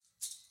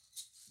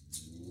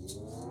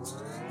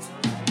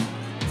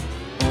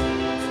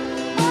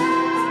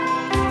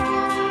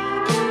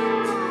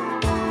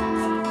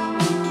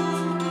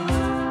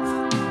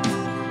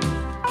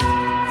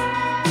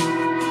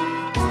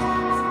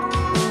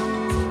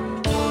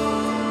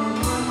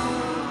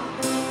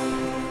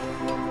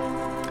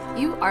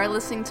are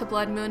listening to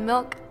Blood, Moon,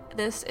 Milk.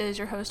 This is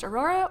your host,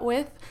 Aurora,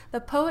 with the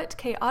poet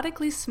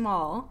Chaotically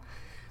Small.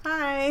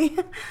 Hi.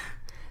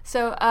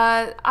 So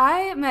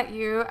I met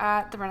you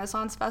at the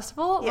Renaissance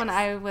Festival when Yes.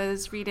 I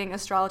was reading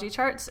astrology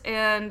charts,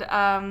 and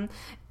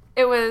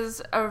it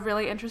was a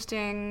really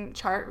interesting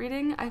chart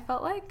reading, I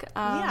felt like.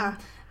 Yeah.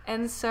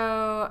 And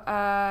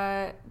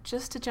so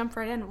just to jump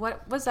right in,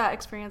 what was that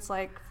experience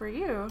like for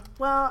you?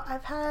 Well,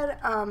 I've had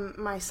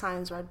my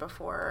signs read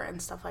before and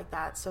stuff like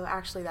that. So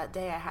actually that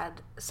day I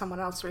had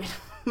someone else read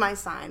my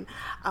sign.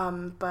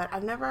 But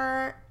I've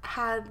never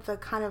had the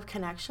kind of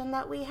connection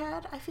that we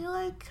had, I feel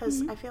like.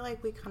 Because I feel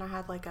like we kind of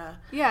had like a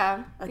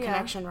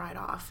connection right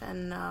off.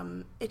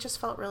 And it just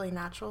felt really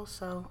natural.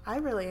 So I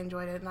really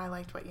enjoyed it and I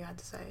liked what you had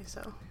to say.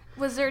 So.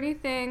 Was there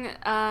anything,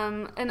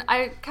 and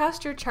I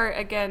cast your chart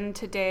again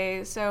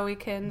today so we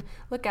can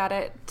look at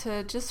it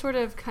to just sort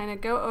of kind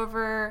of go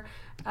over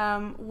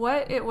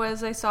what it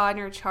was I saw in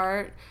your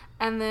chart,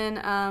 and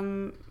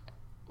then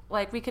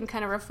like we can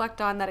kind of reflect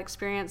on that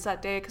experience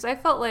that day, because I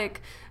felt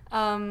like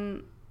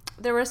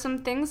there were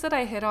some things that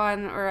I hit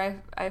on, or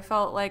I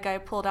felt like I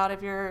pulled out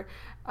of your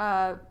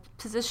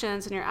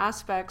positions and your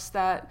aspects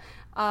that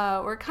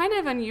were kind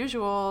of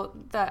unusual,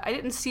 that I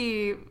didn't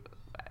see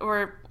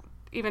or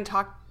even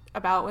talk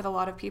about with a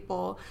lot of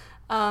people,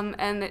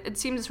 and it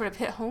seemed to sort of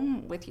hit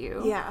home with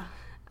you. Yeah.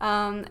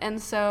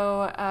 And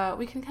so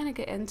we can kind of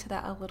get into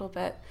that a little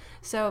bit.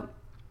 So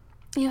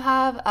you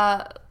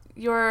have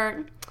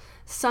your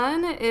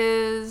sun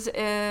is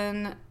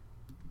in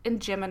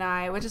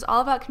Gemini, which is all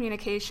about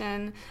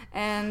communication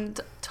and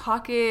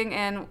talking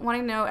and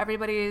wanting to know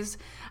everybody's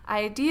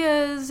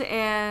ideas,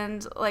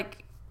 and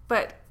like,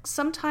 but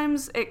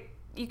sometimes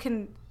you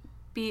can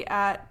be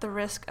at the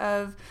risk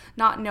of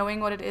not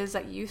knowing what it is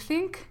that you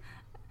think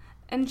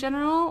in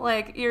general.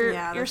 Like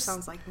you're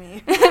sounds like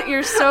me.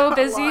 You're so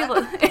busy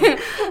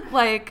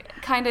like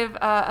kind of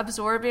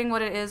absorbing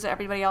what it is that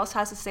everybody else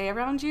has to say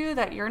around you,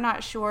 that you're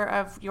not sure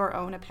of your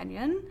own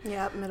opinion.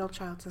 Yeah, middle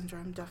child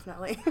syndrome,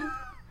 definitely.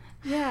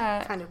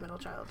 Yeah. Kind of middle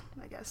child,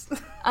 I guess.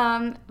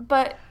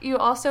 But you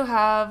also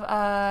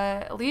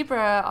have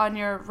Libra on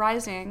your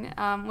rising,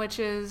 which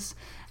is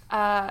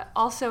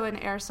also an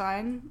air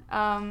sign,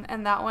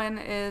 and that one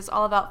is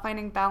all about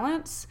finding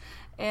balance,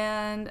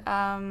 and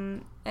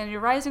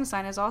your rising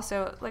sign is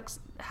also like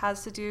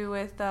has to do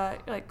with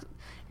like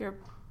your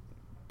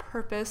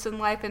purpose in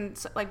life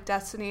and like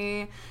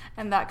destiny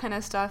and that kind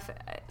of stuff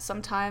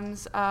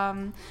sometimes,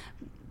 and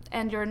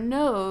your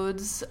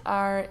nodes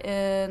are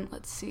in,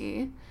 let's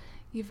see,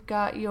 you've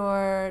got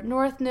your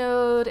north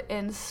node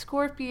in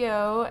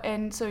Scorpio,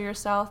 and so your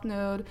south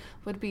node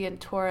would be in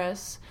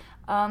Taurus.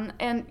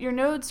 And your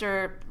nodes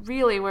are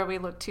really where we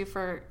look to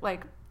for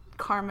like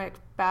karmic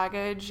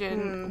baggage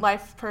and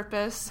life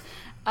purpose.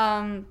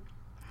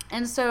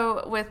 And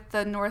so with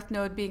the North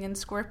Node being in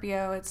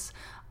Scorpio, it's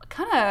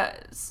kind of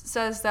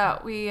says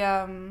that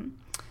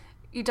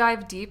you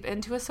dive deep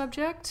into a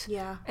subject.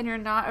 Yeah. And you're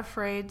not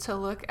afraid to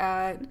look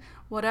at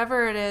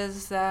whatever it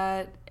is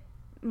that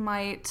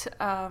might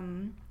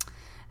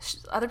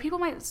other people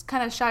might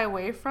kind of shy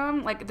away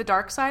from, like the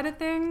dark side of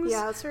things.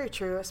 Yeah, that's very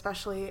true,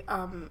 especially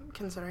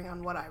considering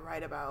on what I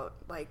write about.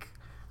 Like,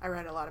 I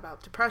write a lot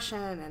about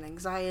depression and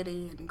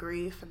anxiety and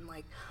grief and,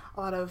 like, a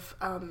lot of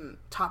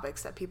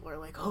topics that people are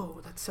like,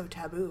 oh, that's so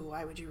taboo.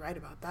 Why would you write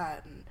about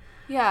that? And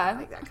yeah,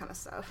 like that kind of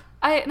stuff.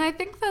 I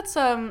think that's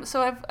so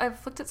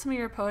I've looked at some of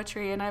your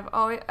poetry, and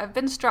I've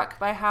been struck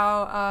by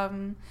how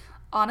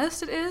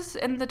honest it is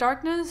in the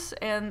darkness,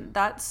 and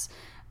that's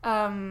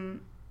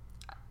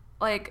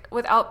like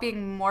without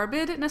being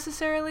morbid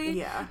necessarily.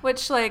 Yeah.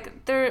 Which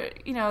like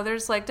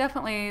there's like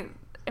definitely,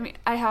 I mean,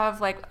 I have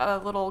like a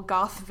little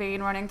goth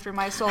vein running through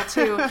my soul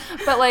too,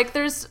 but like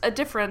there's a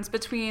difference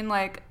between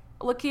like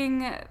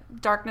looking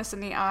darkness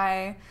in the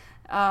eye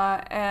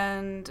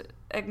and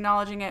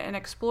acknowledging it and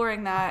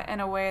exploring that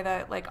in a way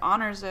that like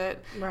honors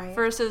it, right,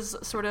 versus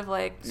sort of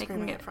like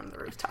screaming making it from the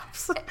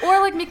rooftops or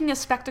like making a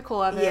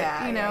spectacle of it.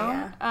 Yeah, you know.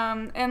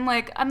 yeah. And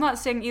like I'm not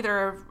saying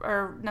either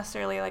are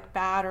necessarily like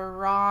bad or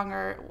wrong,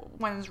 or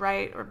one's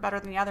right or better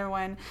than the other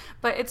one,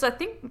 but it's, I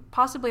think,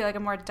 possibly like a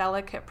more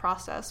delicate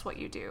process what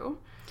you do.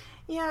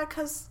 Yeah,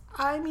 because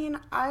I mean,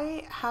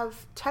 I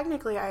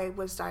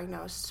was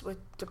diagnosed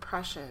with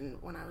depression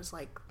when I was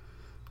like,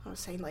 I was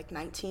saying like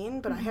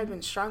 19, but I had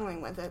been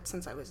struggling with it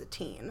since I was a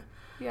teen.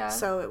 Yeah.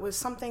 So it was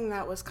something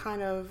that was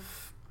kind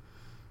of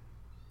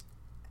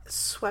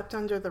swept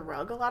under the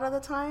rug a lot of the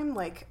time.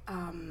 Like,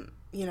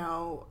 you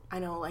know, I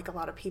know like a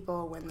lot of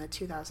people when the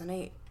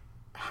 2008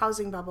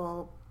 housing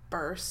bubble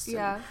burst.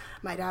 Yeah. And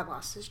my dad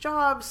lost his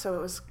job, so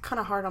it was kind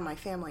of hard on my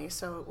family.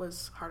 So it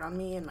was hard on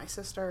me and my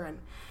sister, and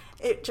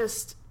it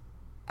just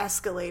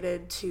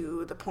escalated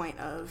to the point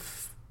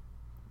of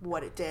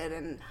what it did.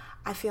 And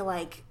I feel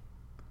like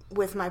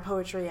with my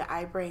poetry,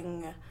 I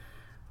bring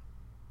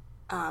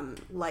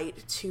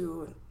light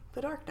to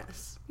the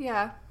darkness.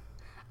 Yeah.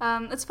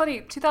 It's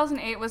funny,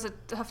 2008 was a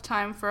tough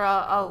time for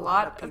a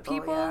lot of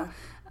people.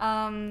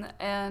 Yeah.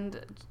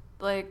 And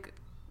like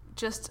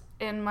just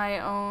in my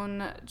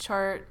own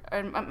chart,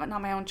 or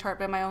not my own chart,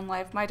 but my own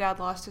life, my dad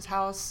lost his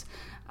house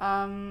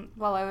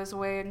while I was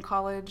away in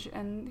college,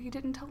 and he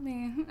didn't tell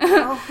me.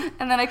 Oh.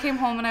 And then I came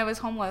home and I was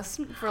homeless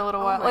for a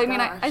little while. Like, I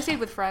mean, I stayed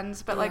with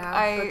friends, but like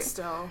but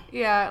still.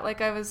 Yeah,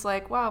 like I was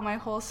like, wow, my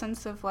whole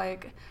sense of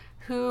like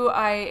who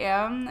I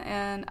am,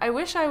 and I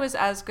wish I was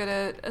as good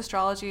at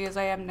astrology as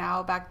I am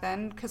now back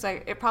then, because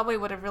it probably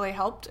would have really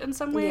helped in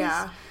some ways.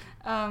 Yeah.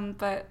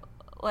 But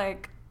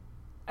like,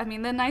 I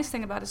mean, the nice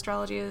thing about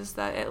astrology is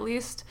that at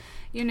least,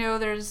 you know,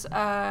 there's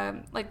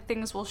like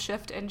things will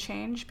shift and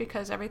change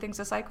because everything's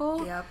a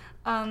cycle. Yep.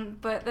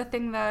 But the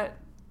thing that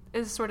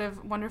is sort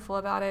of wonderful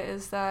about it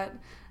is that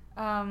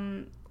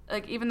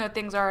like even though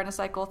things are in a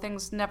cycle,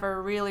 things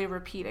never really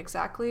repeat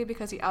exactly,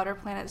 because the outer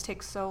planets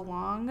take so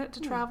long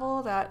to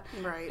travel that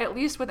at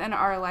least within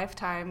our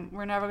lifetime,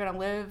 we're never going to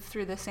live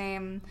through the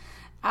same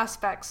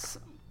aspects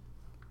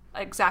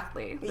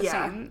exactly the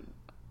same.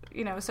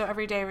 You know, so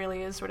every day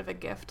really is sort of a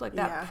gift. Like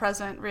that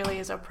present really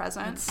is a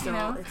present. It's still, you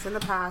know? It's in the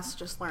past.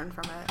 Just learn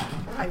from it.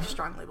 I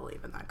strongly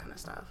believe in that kind of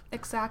stuff.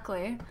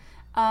 Exactly.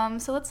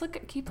 So let's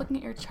keep looking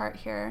at your chart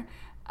here.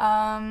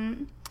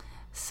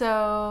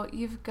 So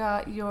you've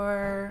got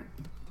your,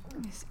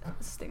 let me see,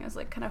 this thing is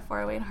like kind of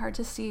far away and hard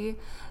to see.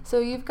 So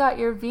you've got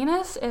your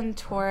Venus in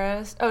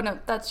Taurus. Oh no,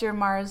 that's your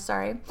Mars,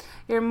 sorry.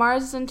 Your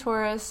Mars is in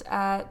Taurus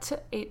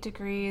at 8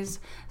 degrees.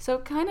 So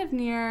kind of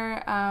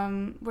near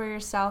where your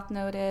south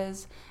node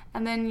is.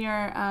 And then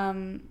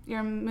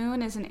your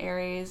moon is in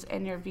Aries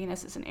and your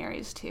Venus is in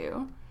Aries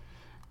too.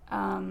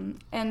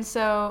 And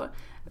so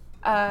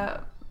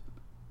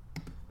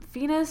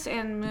Venus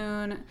and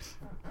moon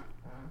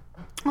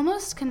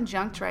almost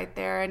conjunct right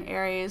there in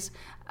Aries.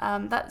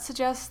 That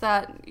suggests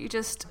that you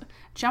just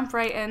jump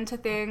right into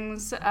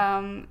things.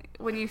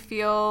 When you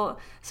feel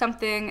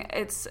something,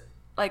 it's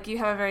like you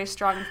have a very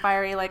strong,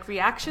 fiery like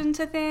reaction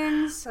to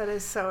things. That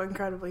is so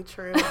incredibly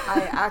true.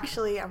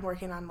 I'm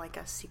working on like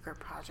a secret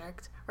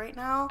project right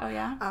now. Oh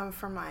yeah.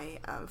 For my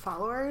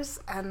followers,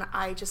 and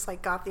I just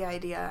like got the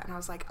idea, and I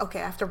was like,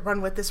 okay, I have to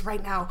run with this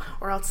right now,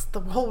 or else the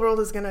whole world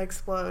is gonna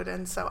explode.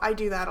 And so I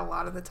do that a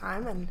lot of the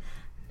time, and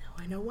now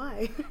I know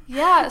why.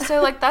 Yeah.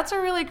 So like that's a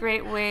really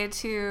great way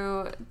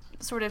to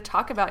sort of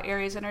talk about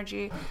Aries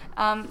energy.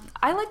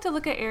 I like to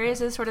look at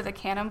Aries as sort of a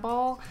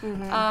cannonball.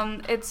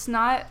 Mm-hmm. It's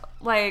not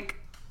like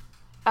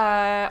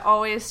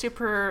always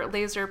super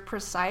laser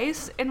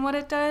precise in what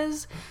it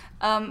does,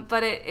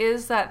 but it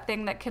is that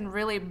thing that can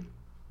really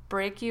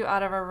break you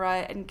out of a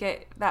rut and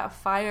get that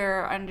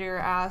fire under your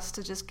ass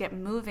to just get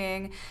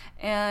moving.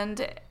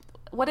 And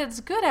what it's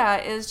good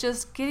at is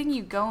just getting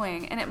you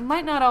going, and it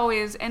might not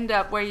always end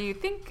up where you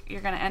think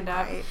you're going to end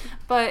up,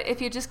 but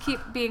if you just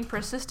keep being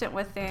persistent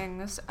with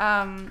things,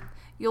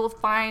 you'll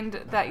find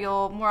that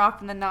you'll more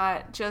often than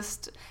not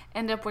just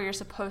end up where you're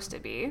supposed to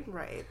be.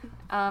 Right.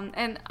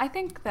 And I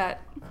think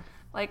that,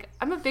 like,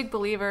 I'm a big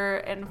believer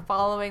in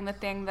following the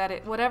thing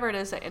that whatever it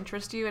is that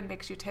interests you and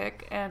makes you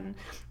tick, and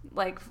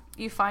like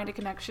you find a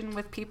connection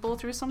with people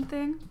through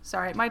something.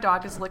 Sorry, my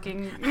dog is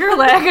licking your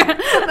leg.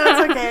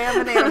 That's okay.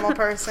 I'm an animal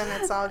person.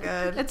 It's all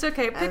good. It's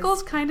okay.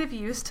 Pickle's kind of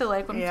used to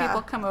like when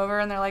people come over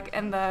and they're like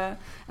in the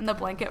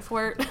blanket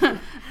fort.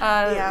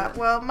 Yeah.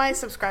 Well, my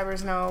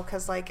subscribers know,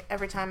 because like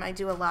every time I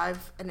do an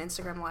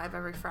Instagram live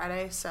every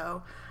Friday,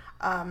 so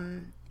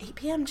 8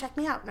 p.m. check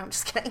me out. No, I'm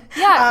just kidding.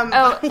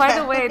 Yeah. By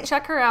the way,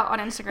 check her out on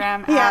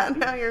Instagram.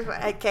 You're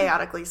at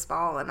Chaotically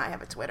Small, and I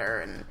have a Twitter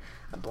and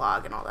a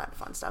blog and all that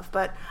fun stuff.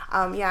 But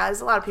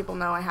as a lot of people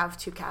know, I have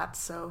 2 cats,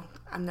 so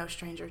I'm no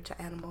stranger to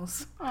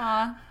animals.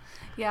 Aw.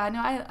 Yeah, no,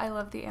 I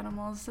love the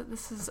animals.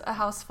 This is a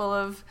house full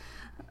of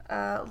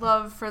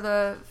love for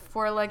the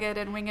 4-legged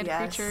and winged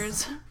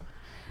creatures.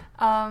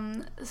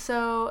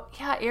 So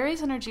yeah,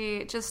 Aries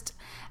energy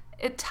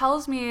it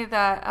tells me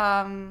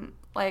that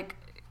like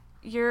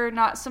you're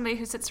not somebody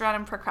who sits around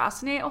and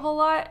procrastinate a whole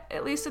lot,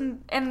 at least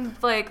in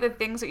like the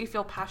things that you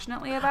feel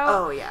passionately about.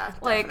 Oh yeah,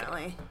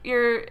 definitely.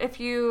 Like if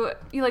you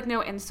like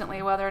know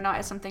instantly whether or not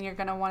it's something you're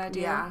gonna want to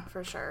do. Yeah,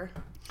 for sure.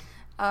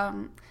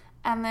 And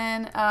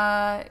then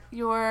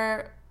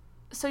your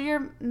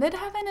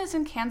midheaven is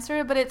in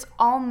Cancer, but it's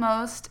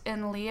almost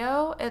in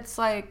Leo. It's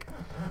like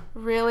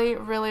really,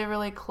 really,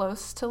 really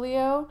close to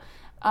Leo.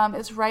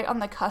 It's right on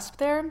the cusp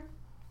there.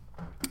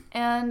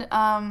 And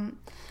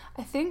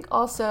I think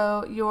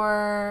also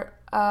your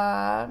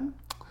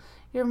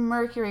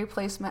Mercury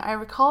placement, I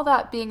recall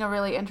that being a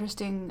really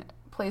interesting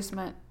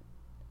placement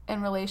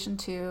in relation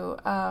to,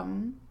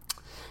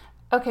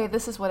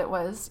 this is what it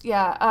was.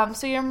 Yeah.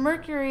 So your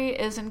Mercury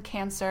is in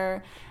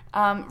Cancer,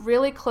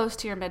 really close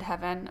to your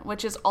midheaven,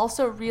 which is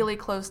also really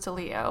close to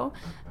Leo.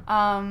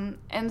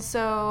 And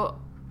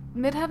so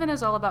midheaven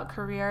is all about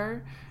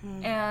career.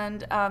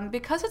 And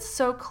because it's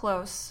so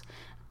close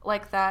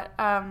like that,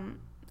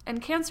 and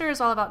Cancer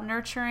is all about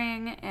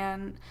nurturing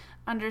and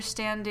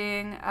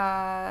understanding,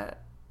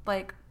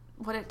 like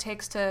what it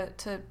takes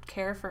to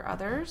care for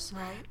others,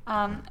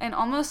 right? And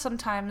almost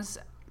sometimes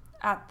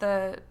at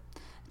the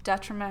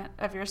detriment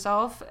of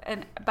yourself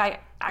and by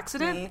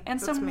accident in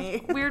some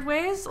weird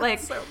ways. Like,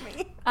 so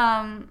me.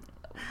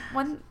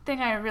 one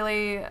thing I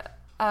really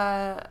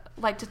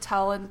like to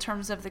tell in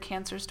terms of the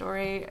Cancer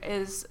story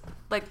is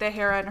like the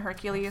Hera and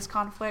Hercules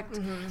conflict.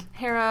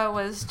 Hera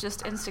was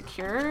just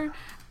insecure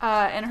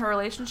in her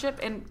relationship,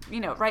 and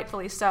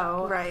rightfully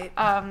so. Right.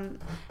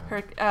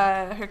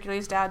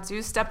 Hercules' dad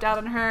Zeus stepped out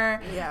on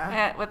her.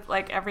 Yeah. With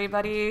like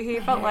everybody, he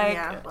felt like,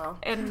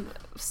 and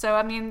so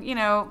I mean,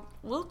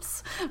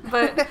 whoops.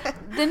 But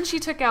then she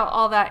took out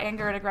all that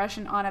anger and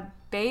aggression on a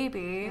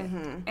baby,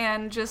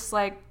 and just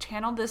like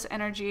channeled this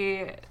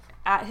energy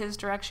at his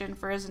direction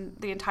for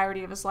the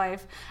entirety of his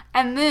life,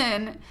 and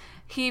then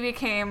he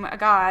became a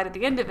god at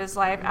the end of his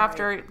life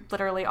after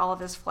literally all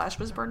of his flesh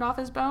was burned off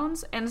his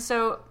bones, and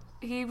so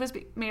he was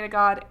made a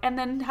god and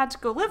then had to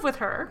go live with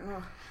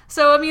her.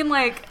 So I mean,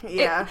 like,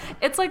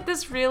 it's like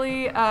this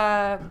really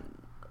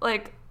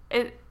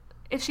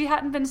if she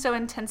hadn't been so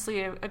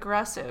intensely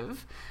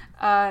aggressive,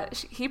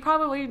 he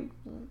probably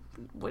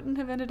wouldn't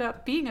have ended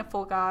up being a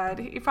full god.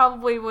 He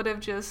probably would have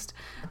just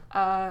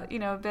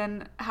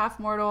been half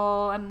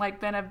mortal and like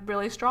been a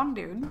really strong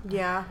dude.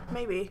 Yeah,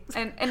 maybe.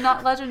 And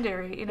not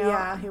legendary,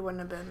 Yeah, he wouldn't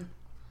have been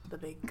the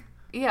big guy.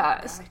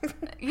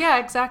 Yeah,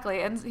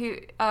 exactly. And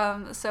he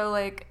so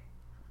like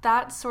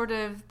that's sort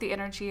of the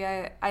energy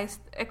I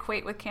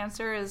equate with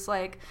Cancer, is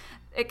like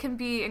it can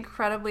be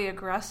incredibly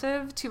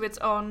aggressive to its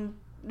own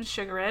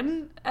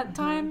chagrin at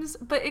times,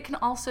 but it can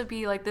also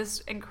be like this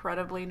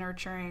incredibly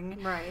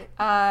nurturing,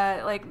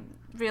 like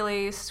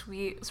really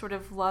sweet sort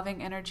of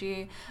loving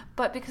energy.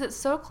 But because it's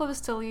so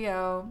close to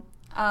Leo,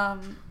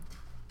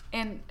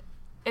 and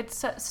it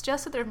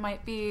suggests that there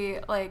might be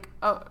like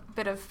a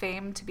bit of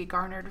fame to be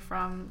garnered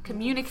from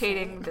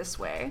communicating this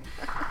way,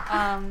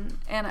 and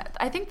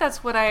I think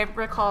that's what I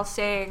recall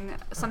saying,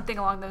 something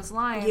along those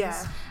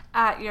lines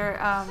at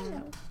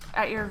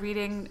your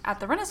reading at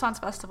the Renaissance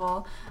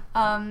Festival,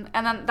 and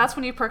then that's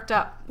when you perked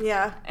up.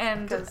 Yeah,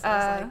 and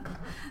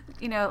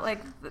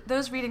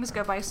those readings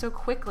go by so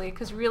quickly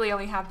because you really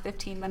only have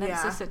 15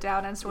 minutes to sit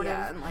down and sort of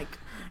and like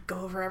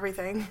go over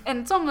everything.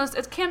 And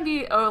it can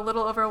be a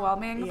little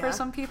overwhelming for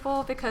some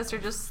people because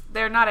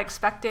they're not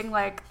expecting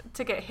like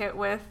to get hit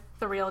with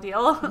the real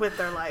deal with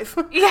their life.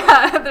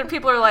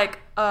 People are like,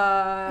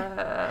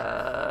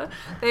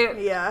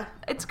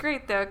 It's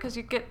great though because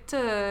you get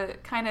to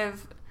kind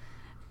of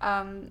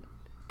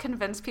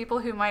convince people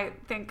who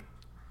might think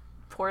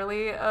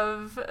poorly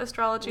of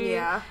astrology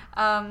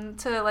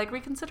to like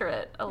reconsider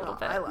it a little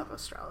bit. I love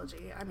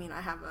astrology. I mean, I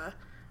have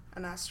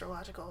an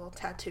astrological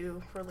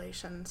tattoo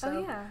relation,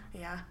 so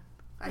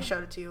I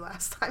showed it to you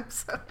last time,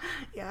 so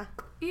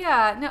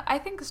I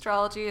think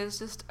astrology is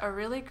just a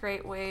really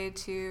great way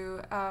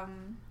to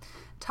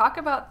talk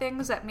about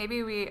things that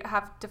maybe we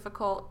have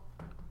difficulty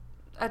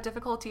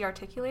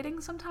articulating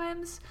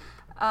sometimes.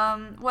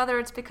 Whether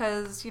it's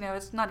because,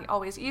 it's not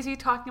always easy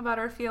talking about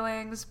our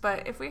feelings,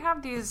 but if we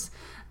have these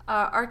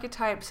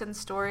archetypes and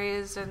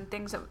stories and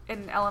things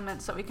and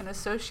elements that we can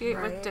associate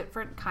with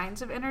different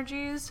kinds of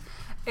energies,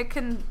 it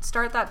can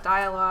start that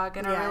dialogue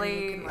and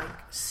really... you can, like,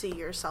 see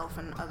yourself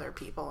in other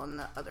people and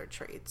the other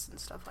traits and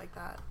stuff like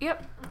that.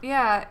 Yep.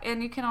 Yeah,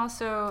 and you can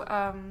also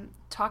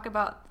talk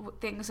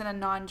about things in a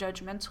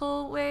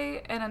non-judgmental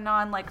way and a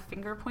non,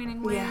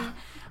 finger-pointing way,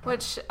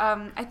 which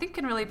I think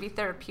can really be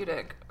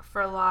therapeutic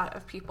for a lot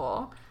of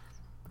people,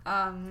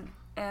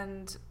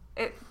 and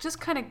it just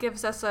kind of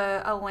gives us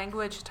a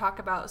language to talk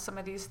about some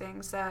of these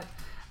things that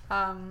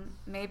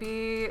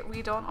maybe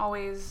we don't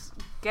always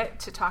get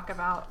to talk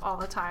about all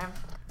the time.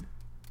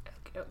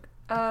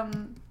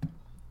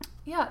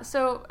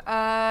 So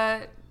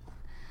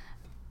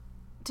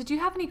did you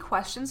have any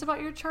questions about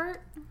your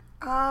chart?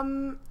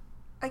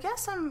 I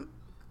guess I'm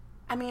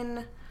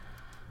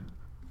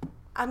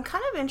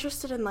kind of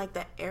interested in like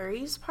the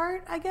Aries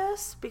part, I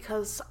guess,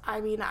 because I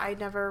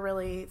never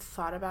really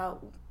thought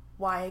about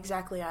why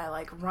exactly I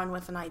like run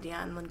with an idea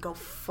and then go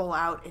full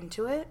out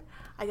into it.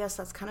 I guess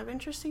that's kind of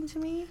interesting to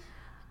me.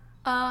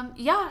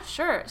 Yeah,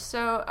 sure.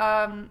 So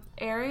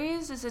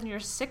Aries is in your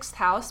 6th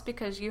house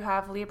because you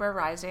have Libra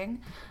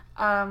rising.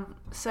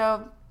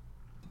 So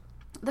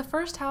the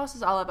 1st house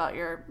is all about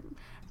your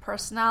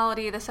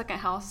personality. The 2nd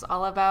house is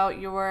all about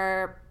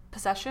your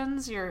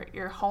possessions,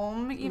 your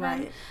home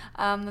even.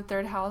 The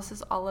 3rd house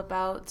is all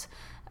about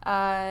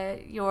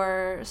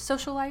your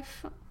social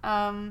life.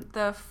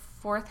 The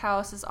 4th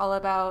house is all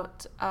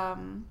about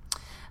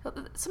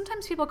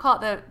sometimes people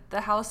call it the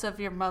house of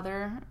your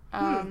mother.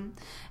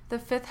 The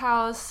 5th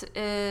house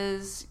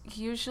is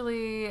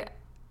usually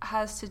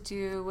has to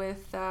do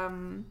with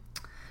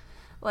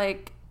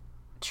like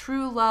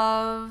true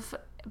love,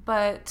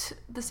 but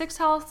the 6th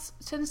house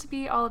tends to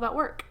be all about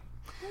work.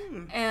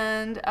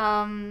 And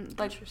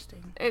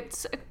interesting.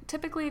 It's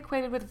typically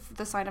equated with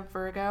the sign of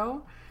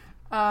Virgo.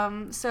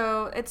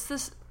 So it's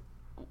this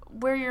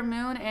where your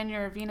moon and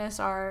your Venus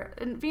are.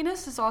 And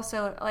Venus is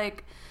also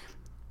like,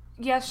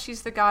 yes,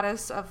 she's the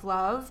goddess of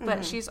love,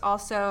 but she's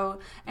also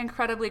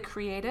incredibly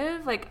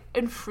creative, like,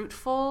 and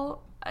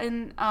fruitful.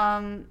 And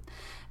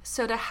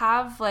so to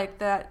have like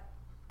that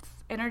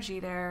energy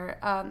there,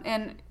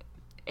 and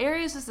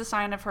Aries is the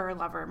sign of her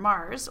lover,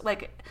 Mars.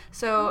 Like,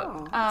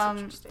 so, that's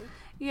interesting.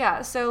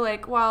 yeah, so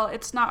like while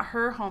it's not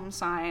her home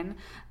sign,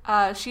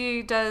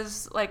 she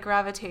does like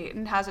gravitate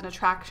and has an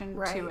attraction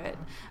to it.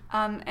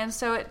 And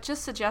so it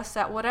just suggests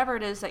that whatever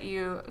it is that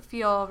you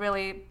feel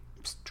really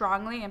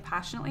strongly and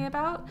passionately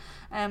about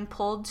and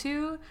pulled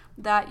to,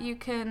 that you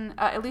can,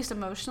 at least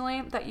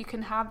emotionally, that you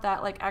can have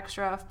that like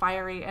extra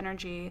fiery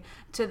energy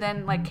to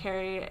then like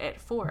carry it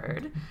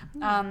forward.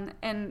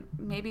 And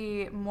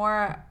maybe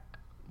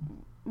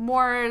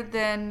more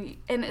than,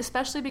 and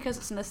especially because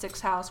it's in the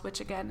 6th house, which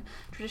again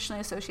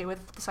traditionally associated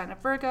with the sign of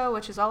Virgo,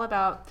 which is all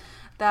about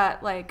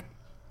that like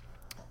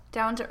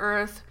down to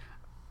earth,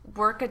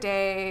 work a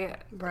day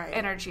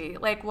energy,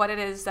 like what it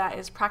is that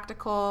is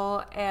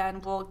practical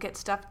and will get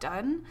stuff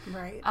done.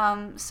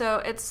 So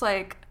it's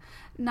like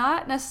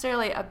not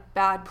necessarily a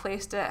bad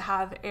place to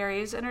have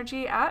Aries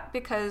energy at,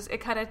 because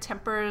it kind of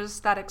tempers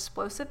that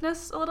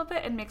explosiveness a little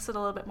bit and makes it a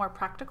little bit more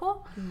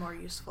practical, more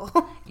useful.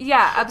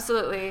 Yeah,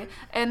 absolutely.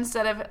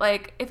 Instead of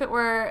like, if it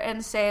were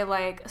in say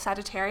like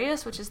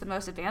Sagittarius, which is the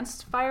most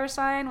advanced fire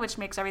sign, which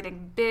makes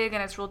everything big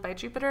and it's ruled by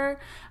Jupiter,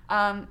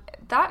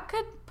 that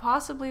could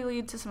possibly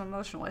lead to some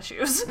emotional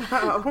issues.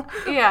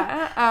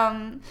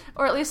 Yeah.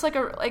 Or at least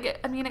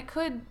it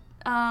could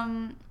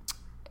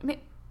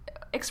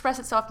express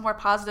itself more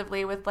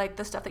positively with like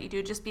the stuff that you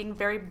do just being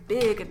very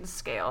big in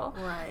scale.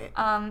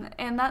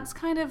 And that's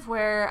kind of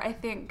where I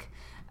think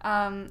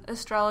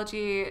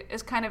astrology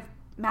is kind of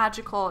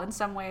magical in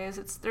some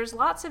ways. There's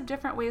lots of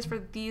different ways for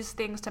these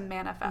things to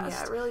manifest.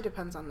 Yeah, it really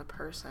depends on the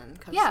person.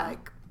 Because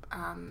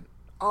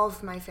all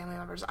of my family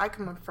members, I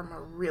come from a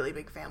really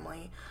big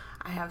family.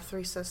 I have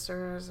 3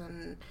 sisters,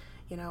 and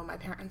my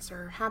parents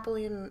are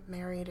happily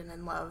married and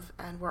in love,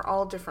 and we're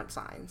all different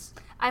signs.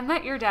 I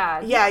met your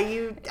dad. Yeah,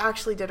 you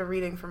actually did a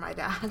reading for my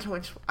dad,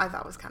 which I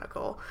thought was kind of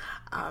cool.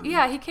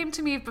 Yeah, he came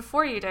to me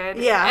before you did.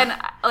 Yeah.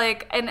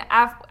 And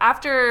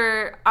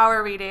after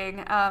our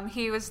reading,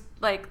 he was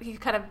like, he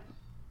kind of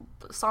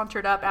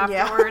sauntered up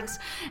afterwards,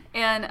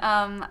 and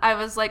I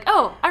was like,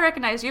 oh, I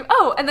recognize you.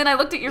 Oh, and then I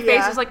looked at your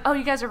face. I was like, oh,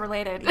 you guys are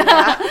related.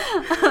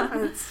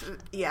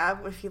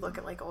 If you look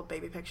at like old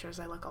baby pictures,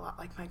 I look a lot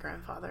like my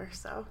grandfather,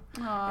 so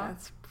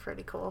it's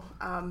pretty cool.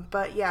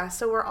 But yeah,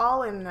 so we're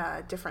all in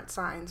different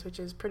signs, which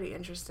is pretty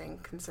interesting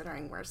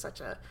considering we're such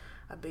a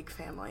big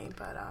family.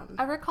 But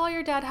I recall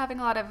your dad having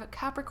a lot of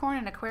Capricorn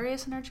and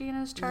Aquarius energy in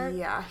his chart.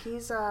 Yeah,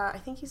 he's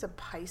I think he's a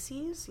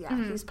Pisces. Yeah,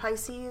 he's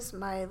Pisces.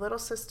 My little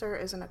sister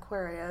is an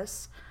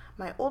Aquarius.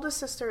 My oldest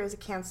sister is a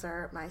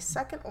Cancer. My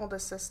second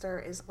oldest sister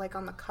is like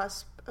on the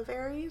cusp of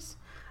Aries,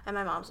 and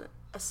my mom's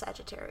a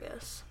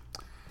Sagittarius.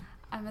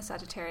 I'm a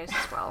Sagittarius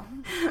as well.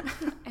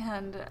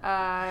 And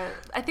I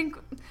think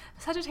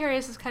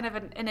Sagittarius is kind of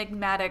an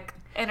enigmatic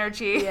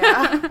energy.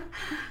 Yeah.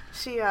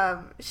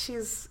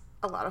 She's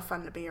a lot of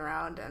fun to be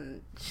around,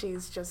 and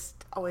she's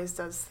just always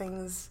does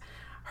things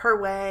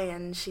her way,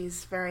 and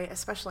she's very,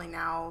 especially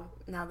now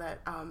that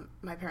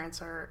my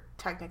parents are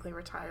technically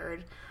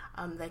retired,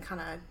 they kind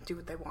of do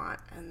what they want,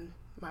 and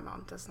my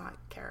mom does not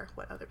care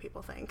what other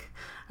people think.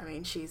 I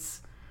mean,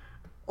 she's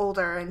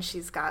older, and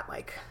she's got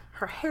like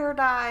her hair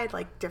dyed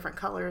like different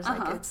colors,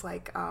 like it's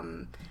like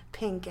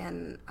pink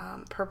and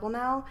purple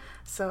now,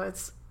 so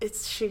it's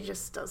she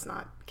just does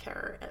not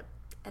care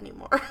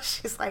anymore.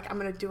 She's like, I'm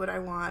gonna do what I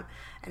want,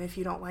 and if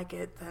you don't like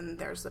it, then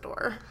there's the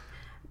door.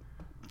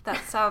 That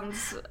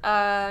sounds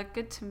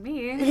good to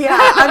me. Yeah,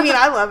 I mean,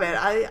 I love it.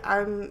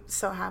 I'm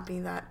so happy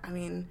that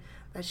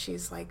that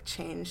she's like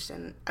changed,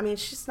 and I mean,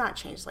 she's not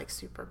changed like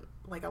super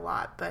like a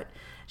lot, but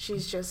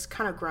she's just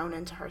kind of grown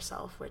into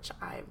herself, which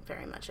I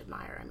very much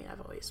admire. I mean,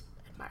 I've always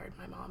admired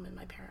my mom and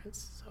my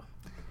parents, so.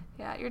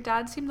 Yeah, your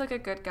dad seemed like a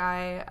good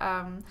guy.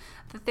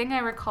 The thing I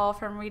recall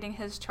from reading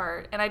his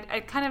chart, and I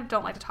kind of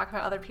don't like to talk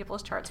about other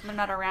people's charts when they're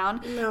not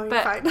around. No,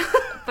 you're fine.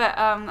 But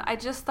I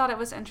just thought it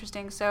was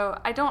interesting. So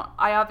I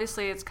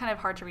obviously, it's kind of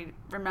hard to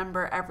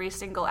remember every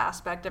single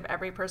aspect of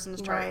every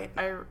person's chart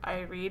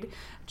I read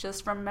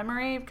just from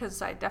memory,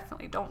 because I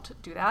definitely don't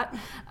do that.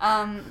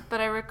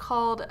 But I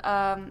recalled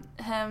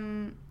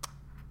him,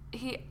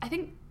 I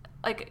think,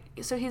 like,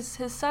 so his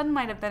sun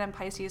might have been in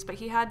Pisces, but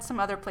he had some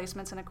other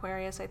placements in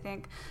Aquarius, I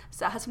think.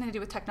 So that has something to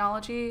do with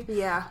technology.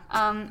 Yeah.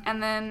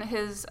 And then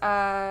his,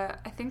 I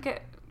think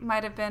it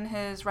might have been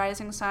his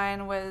rising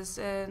sign was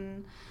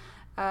in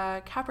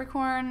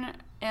Capricorn.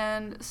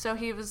 And so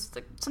he was,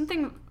 like,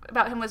 something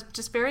about him was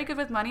just very good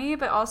with money,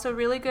 but also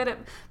really good at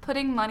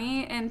putting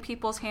money in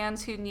people's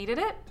hands who needed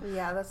it.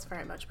 Yeah, that's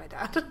very much my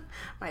dad.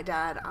 My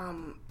dad,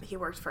 he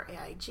worked for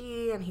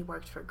AIG, and he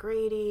worked for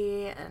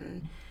Grady,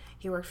 and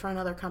he worked for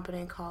another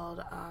company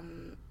called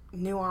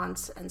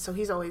Nuance, and so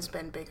he's always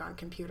been big on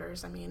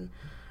computers. I mean,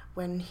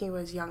 when he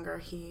was younger,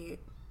 he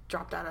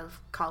dropped out of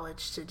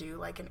college to do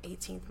like an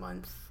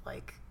 18-month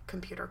like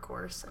computer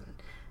course, and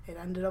it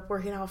ended up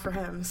working out for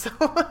him. So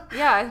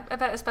yeah, I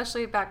bet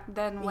especially back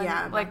then when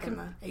back in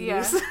the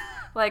 80s.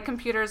 Like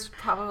computers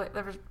probably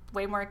there was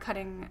way more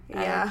cutting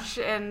edge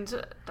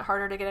and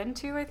harder to get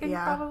into, I think,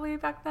 probably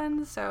back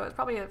then. So it's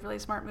probably a really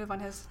smart move on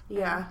his.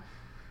 Yeah.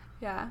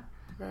 Yeah.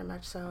 very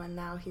much so. And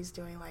now he's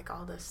doing like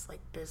all this like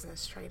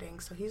business trading,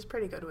 so he's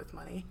pretty good with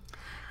money.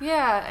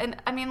 Yeah, and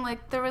I mean,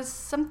 like, there was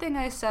something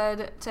I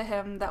said to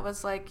him that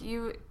was like,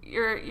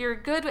 you're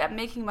good at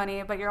making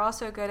money, but you're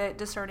also good at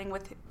discerning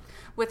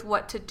with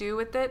what to do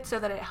with it so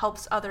that it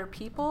helps other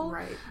people.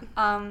 Right.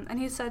 And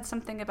he said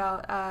something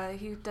about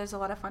he does a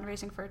lot of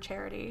fundraising for a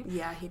charity.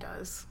 Yeah, he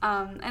does.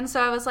 And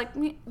so I was like,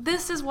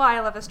 this is why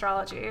I love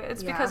astrology.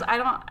 It's because I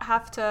don't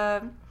have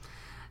to...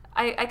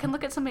 I can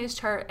look at somebody's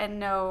chart and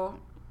know,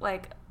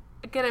 like,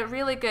 get a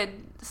really good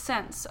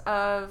sense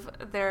of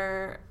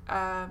their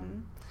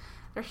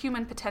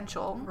human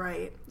potential.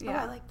 Right.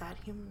 Yeah. Oh, I like that,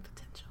 human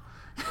potential.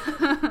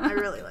 I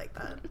really like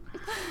that.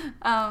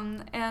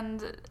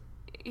 And,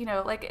 you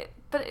know, like,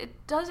 but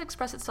it does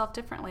express itself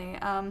differently.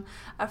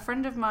 A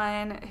friend of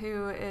mine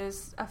who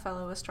is a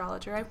fellow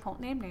astrologer, I won't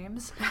name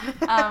names,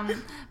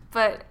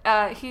 but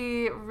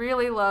he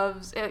really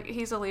loves it.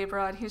 He's a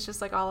Libra, and he's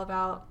just like all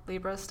about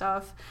Libra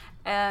stuff.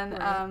 And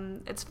right.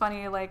 It's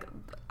funny, like,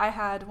 I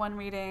had one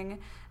reading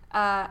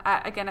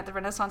again at the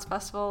Renaissance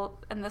Festival,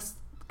 and this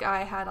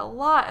guy had a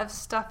lot of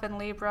stuff in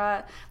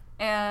Libra,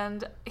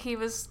 and he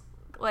was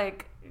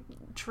like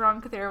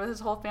drunk there with his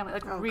whole family,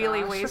 like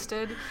really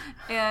wasted,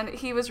 and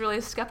he was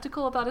really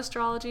skeptical about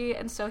astrology,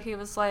 and so he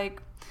was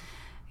like,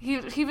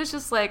 he was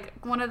just like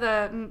one of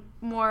the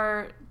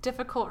more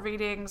difficult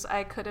readings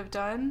I could have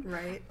done,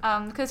 right?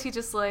 Because he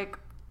just like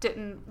he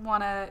didn't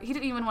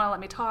even want to let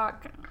me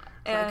talk.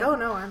 And, like, oh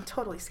no, I'm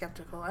totally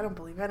skeptical. I don't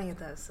believe any of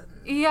this. And,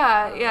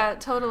 yeah,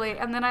 totally.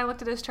 And then I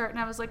looked at his chart and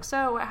I was like,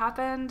 so what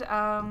happened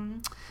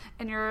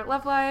in your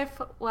love life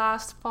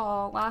last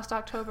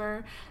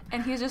October?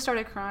 And he just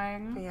started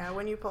crying. Yeah,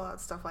 when you pull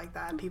out stuff like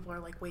that, people are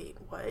like, wait,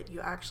 what?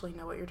 You actually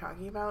know what you're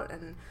talking about?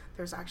 And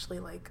there's actually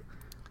like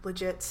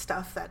legit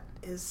stuff that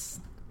is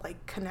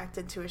like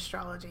connected to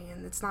astrology,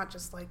 and it's not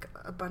just like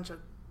a bunch of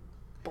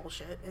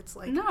bullshit. It's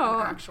like an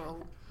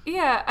actual...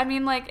 Yeah, I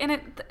mean, like,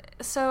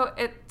 so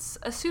it's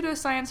a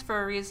pseudoscience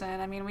for a reason.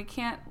 I mean,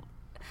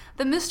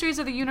 the mysteries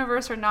of the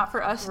universe are not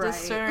for us to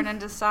discern and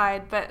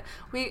decide, but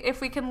if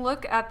we can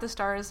look at the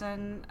stars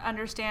and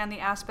understand the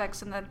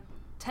aspects and the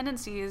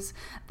tendencies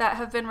that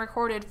have been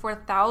recorded for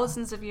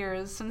thousands of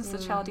years since the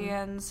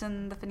Chaldeans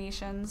and the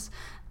Phoenicians,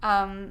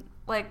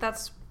 like,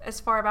 that's as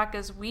far back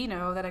as we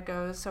know that it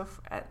goes, so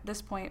at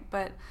this point,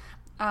 but...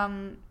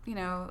 you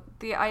know,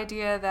 the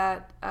idea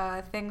that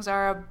things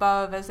are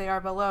above as they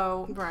are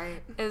below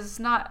is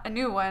not a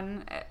new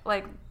one.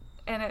 Like,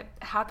 and it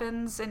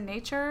happens in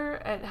nature.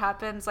 It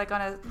happens like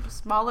on a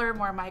smaller,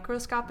 more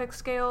microscopic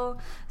scale.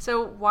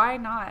 So why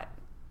not?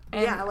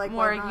 And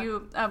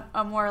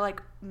a more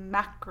like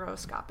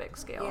macroscopic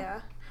scale. Yeah,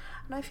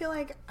 and I feel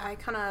like I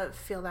kind of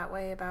feel that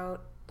way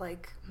about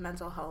like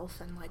mental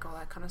health and like all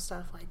that kind of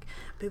stuff. Like,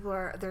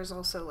 there's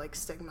also like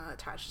stigma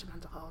attached to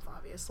mental health,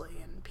 obviously,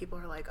 and people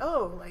are like,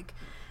 oh, like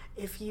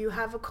if you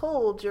have a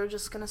cold, you're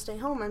just gonna stay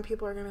home, and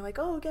people are gonna be like,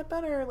 oh, get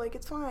better, like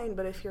it's fine.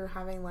 But if you're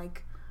having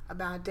like a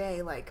bad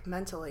day, like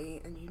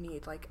mentally, and you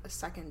need like a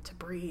second to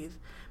breathe,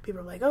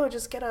 people are like, oh,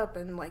 just get up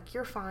and like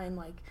you're fine,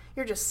 like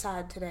you're just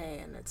sad today.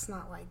 And it's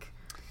not like,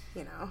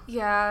 you know.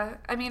 Yeah,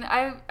 I mean,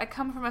 I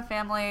come from a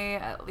family,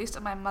 at least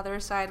on my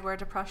mother's side, where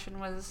depression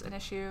was an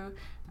issue.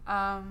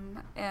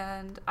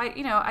 And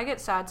I get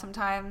sad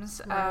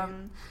sometimes.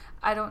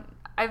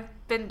 I've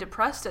been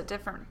depressed at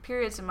different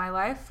periods in my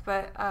life,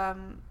 but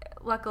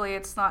luckily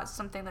it's not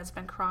something that's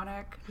been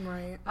chronic.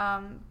 Right.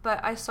 But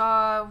I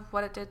saw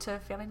what it did to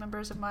family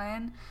members of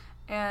mine,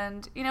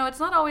 and it's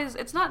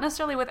not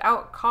necessarily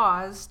without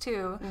cause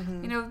too.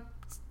 Mm-hmm.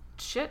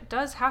 Shit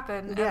does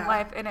happen in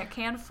life, and it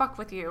can fuck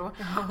with you.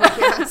 Oh,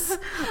 yes.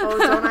 Oh,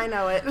 don't I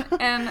know it.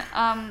 And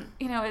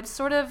it's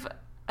sort of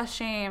a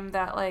shame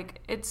that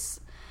like it's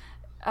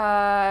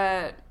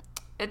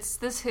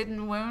this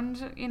hidden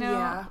wound,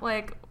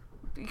 like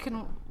you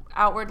can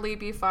outwardly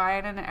be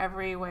fine in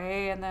every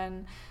way, and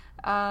then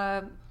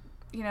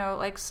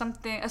like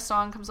a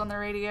song comes on the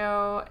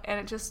radio, and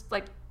it just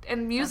like,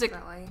 and music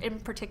in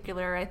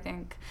particular, I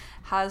think,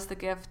 has the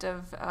gift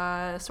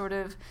of sort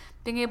of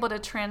being able to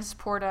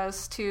transport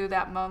us to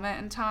that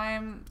moment in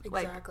time.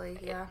 Exactly,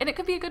 like, yeah. And it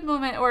could be a good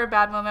moment or a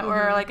bad moment,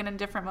 or like an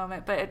indifferent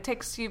moment, but it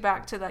takes you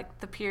back to like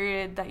the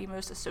period that you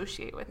most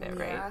associate with it,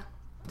 right? Yeah,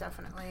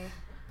 definitely.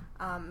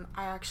 I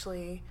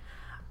actually,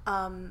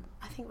 I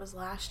think it was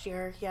last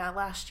year. Yeah,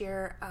 last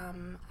year,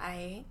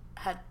 I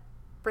had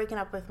broken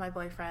up with my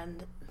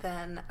boyfriend.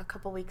 Then a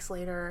couple weeks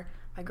later,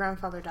 my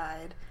grandfather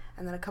died.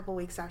 And then a couple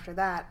weeks after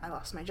that, I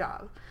lost my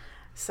job.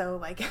 So,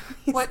 like...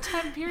 What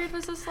time period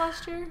was this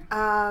last year?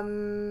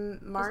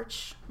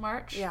 March.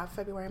 March? Yeah,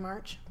 February,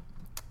 March.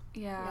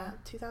 Yeah.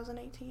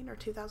 2018 or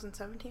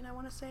 2017, I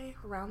want to say,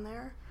 around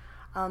there.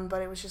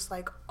 But it was just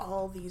like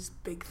all these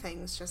big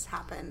things just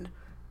happened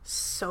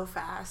so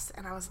fast.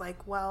 And I was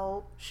like,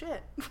 well,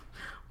 shit,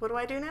 what do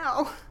I do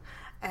now?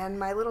 And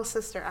my little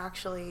sister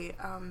actually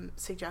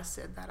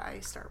suggested that I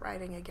start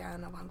writing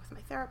again along with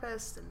my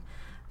therapist. And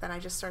then I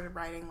just started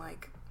writing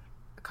like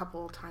a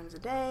couple times a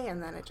day,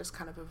 and then it just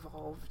kind of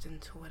evolved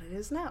into what it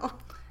is now.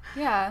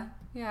 Yeah.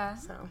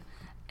 So,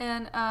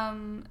 and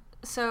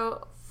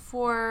So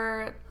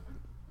for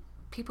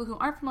people who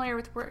aren't familiar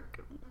with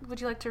work,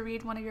 would you like to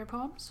read one of your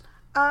poems?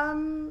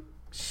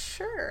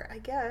 Sure, I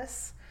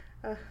guess.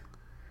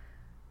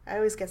 I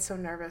always get so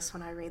nervous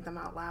when I read them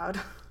out loud.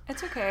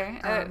 It's okay.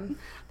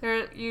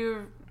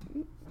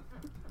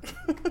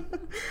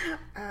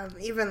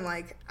 Even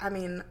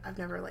I've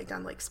never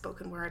done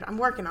spoken word. I'm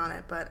working on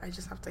it, but I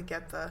just have to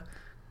get the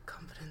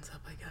confidence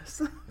up, I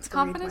guess.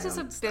 Confidence is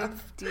a big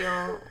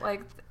deal.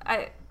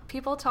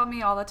 People tell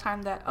me all the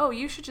time that, oh,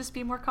 you should just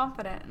be more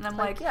confident. And I'm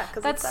yeah,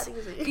 because it's that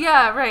easy.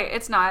 Yeah, right.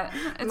 It's not.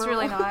 It's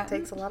really not. It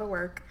takes a lot of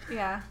work.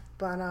 Yeah.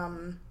 But,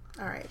 all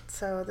right.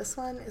 So this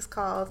one is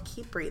called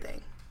Keep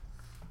Breathing.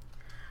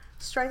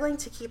 Struggling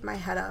to keep my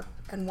head up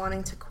and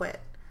wanting to quit,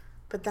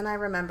 but then I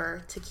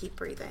remember to keep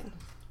breathing.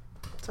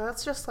 So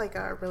that's just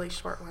a really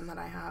short one that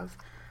I have.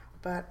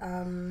 But,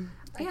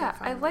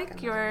 I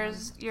like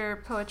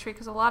your poetry,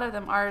 because a lot of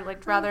them are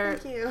rather,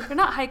 thank you. They're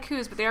not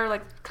haikus, but they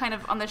are kind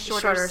of on the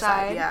shorter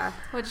side. Yeah.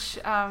 Which,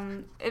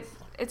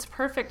 it's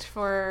perfect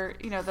for,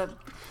 the...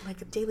 a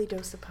daily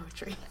dose of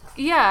poetry.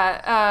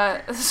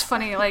 Yeah, it's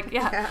funny,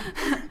 Yeah.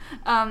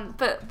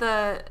 But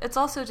it's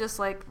also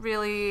just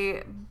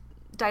really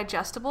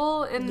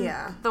digestible in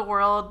the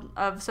world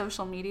of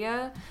social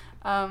media.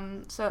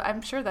 So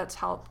I'm sure that's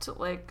helped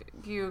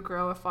you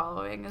grow a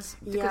following,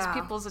 because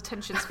people's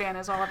attention span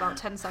is all about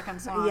 10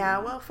 seconds long. Yeah,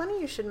 well, funny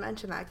you should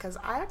mention that, because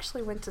I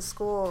actually went to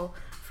school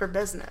for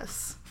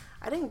business.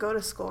 I didn't go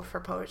to school for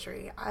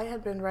poetry. I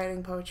had been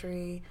writing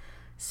poetry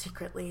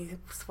secretly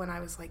when I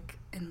was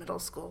in middle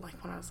school,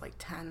 when I was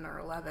 10 or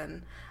 11,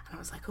 and I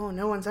was oh,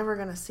 no one's ever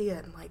gonna see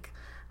it, and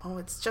oh,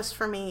 it's just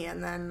for me.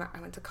 And then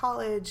I went to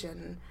college,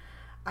 and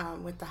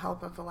with the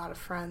help of a lot of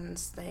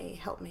friends, they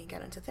helped me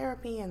get into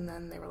therapy, and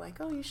then they were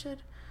oh, you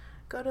should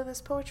go to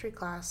this poetry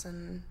class,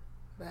 and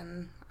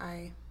then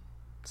I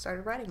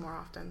started writing more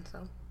often.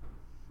 So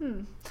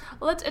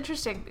Well, that's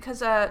interesting,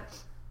 because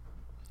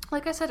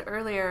like I said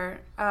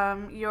earlier,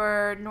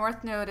 your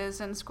North Node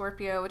is in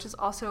Scorpio, which is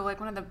also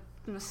one of the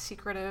most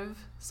secretive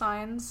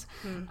signs.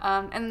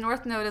 And the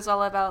North Node is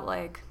all about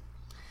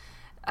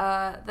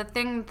the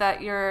thing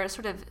that you're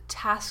sort of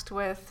tasked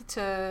with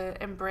to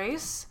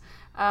embrace,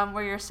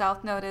 where your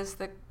South Node is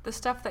the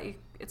stuff that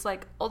it's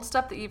old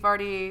stuff that you've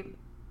already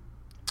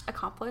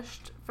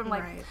accomplished from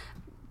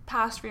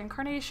past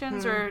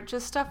reincarnations, or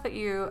just stuff that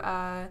you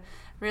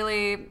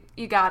really,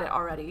 you got it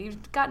already.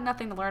 You've got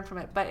nothing to learn from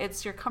it, but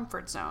it's your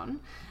comfort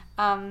zone,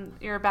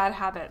 your bad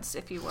habits,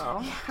 if you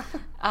will.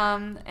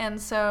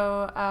 And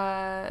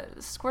so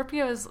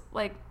Scorpio is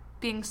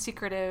being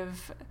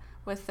secretive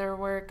with their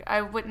work.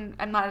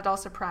 I'm not at all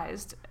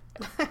surprised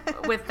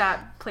with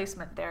that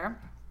placement there.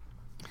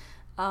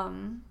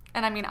 And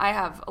I mean, I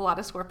have a lot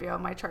of Scorpio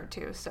in my chart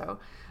too. So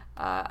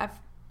I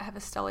have a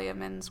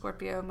stellium in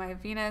Scorpio, my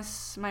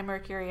Venus, my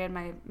Mercury, and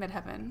my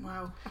midheaven.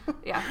 Wow.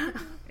 Yeah.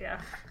 Yeah.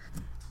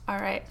 All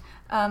right.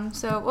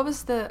 So what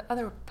was the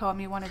other poem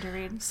you wanted to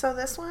read? So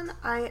this one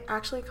I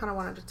actually kind of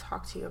wanted to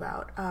talk to you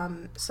about.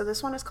 So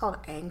this one is called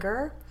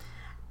Anger.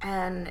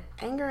 And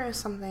anger is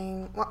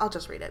something... Well, I'll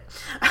just read it.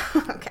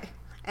 Okay.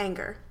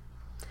 Anger.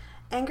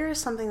 Anger is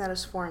something that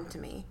is foreign to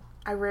me.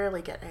 I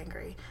rarely get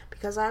angry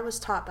because I was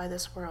taught by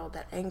this world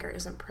that anger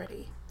isn't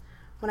pretty.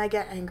 When I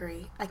get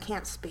angry, I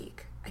can't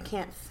speak. I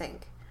can't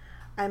think.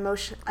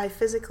 I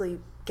physically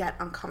get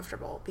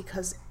uncomfortable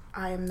because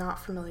I am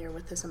not familiar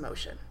with this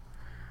emotion.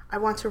 I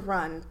want to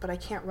run, but I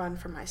can't run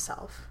for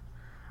myself.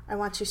 I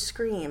want to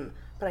scream,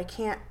 but I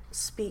can't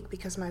speak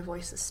because my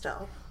voice is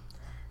still.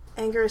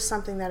 Anger is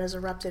something that has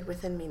erupted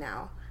within me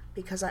now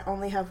because I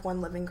only have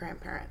one living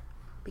grandparent,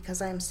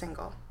 because I am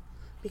single,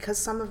 because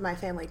some of my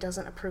family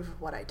doesn't approve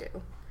of what I do.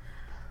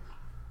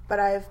 But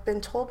I've been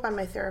told by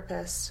my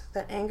therapist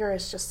that anger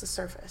is just the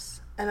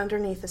surface, and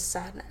underneath is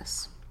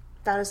sadness.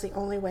 That is the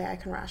only way I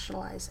can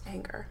rationalize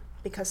anger,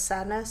 because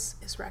sadness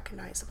is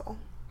recognizable.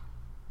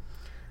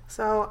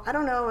 So I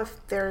don't know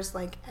if there's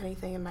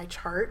anything in my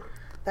chart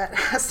that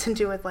has to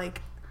do with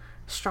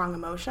strong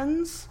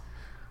emotions.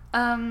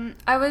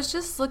 I was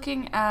just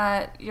looking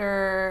at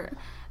your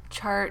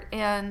chart,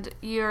 and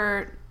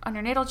on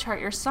your natal chart,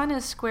 your sun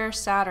is square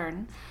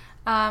Saturn,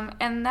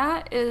 and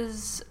that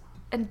is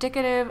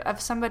indicative of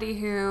somebody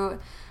who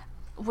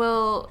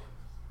will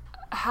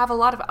have a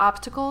lot of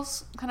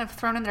obstacles kind of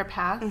thrown in their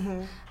path.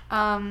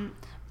 Mm-hmm.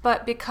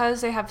 But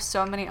because they have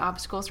so many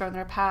obstacles thrown in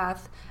their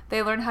path,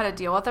 they learn how to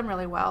deal with them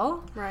really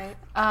well. Right.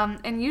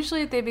 And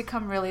usually they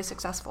become really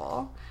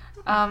successful.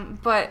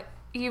 But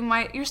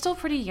you're still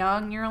pretty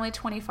young. You're only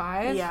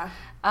 25. Yeah.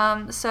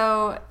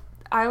 So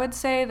I would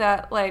say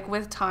that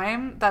with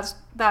time,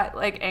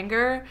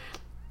 anger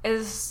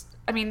is,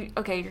 I mean,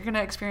 okay, you're going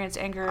to experience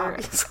anger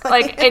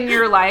in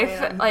your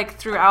life,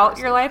 throughout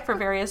your life for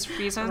various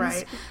reasons.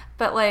 Right.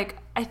 But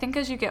I think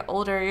as you get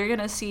older, you're going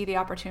to see the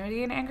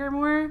opportunity in anger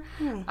more,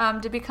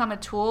 to become a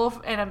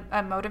tool and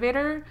a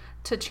motivator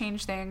to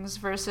change things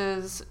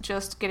versus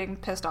just getting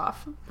pissed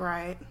off.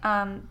 Right.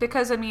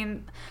 Because I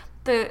mean,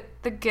 the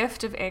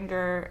gift of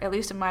anger, at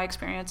least in my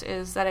experience,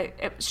 is that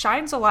it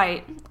shines a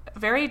light,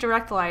 very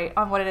direct light,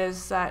 on what it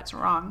is that's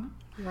wrong.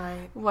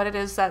 Right. What it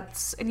is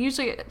and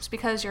usually it's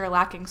because you're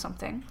lacking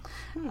something.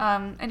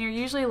 And you're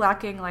usually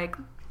lacking like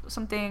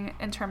something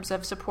in terms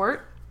of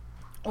support,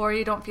 or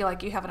you don't feel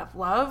like you have enough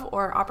love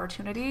or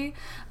opportunity.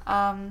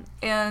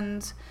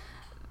 And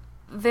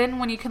then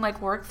when you can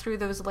like work through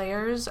those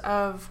layers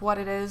of what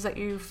it is that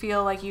you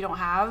feel like you don't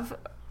have,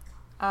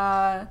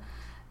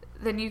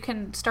 then you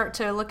can start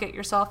to look at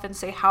yourself and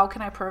say, how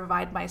can I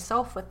provide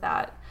myself with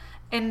that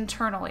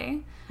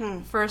internally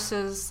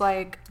versus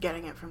like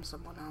getting it from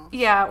someone else.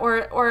 Yeah,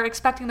 or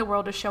expecting the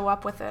world to show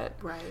up with it.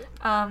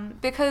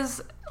 Right.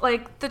 Because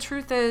like the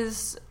truth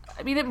is,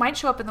 I mean, it might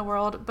show up in the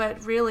world,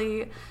 but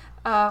really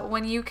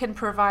when you can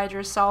provide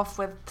yourself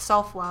with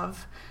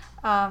self-love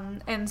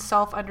and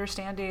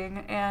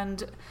self-understanding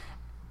and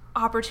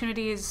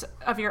opportunities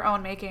of your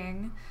own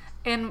making.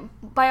 And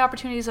by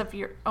opportunities of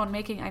your own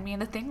making, I mean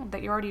the thing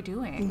that you're already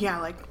doing. Yeah,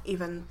 like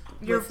even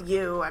with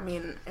you, I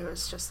mean, it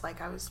was just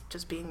like I was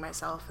just being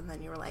myself, and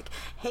then you were like,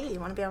 hey, you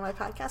want to be on my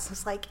podcast? I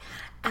was like,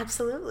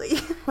 absolutely.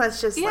 That's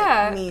just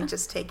like me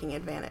just taking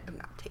advantage. I'm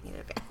not taking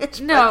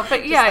advantage. No,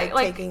 but yeah.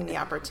 Like taking the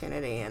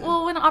opportunity. And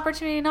well, when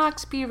opportunity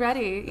knocks, be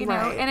ready, you know?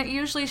 Right. And it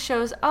usually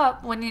shows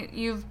up when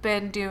you've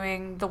been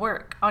doing the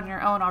work on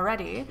your own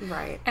already.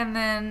 Right. And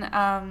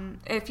then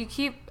if you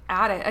keep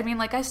at it, I mean,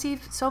 like I see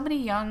so many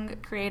young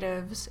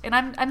creatives, and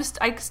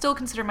I still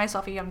consider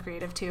myself a young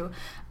creative too,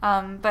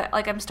 but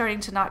like I'm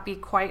starting to not be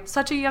quite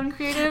such a young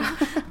creative,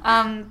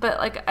 but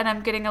like, and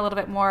I'm getting a little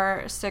bit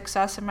more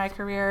success in my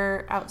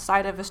career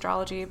outside of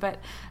astrology, but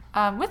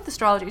with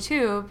astrology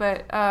too.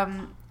 But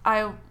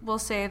I will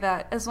say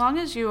that as long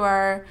as you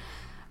are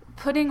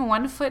putting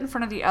one foot in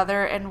front of the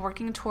other and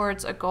working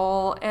towards a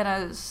goal in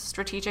a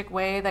strategic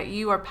way that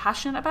you are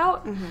passionate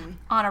about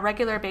on a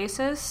regular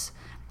basis,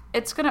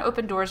 it's going to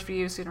open doors for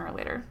you sooner or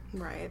later.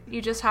 Right. You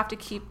just have to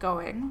keep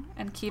going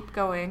and keep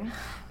going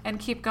and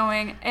keep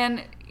going.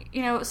 And,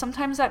 you know,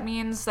 sometimes that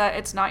means that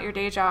it's not your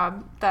day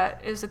job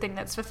that is the thing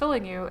that's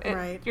fulfilling you.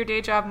 Right. Your day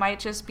job might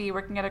just be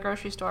working at a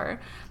grocery store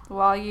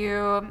while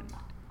you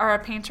are a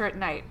painter at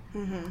night.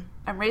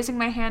 I'm raising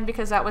my hand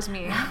because that was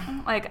me.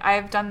 Like,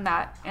 I've done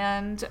that.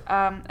 And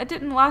it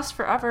didn't last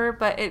forever,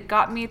 but it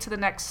got me to the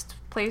next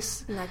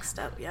place. Next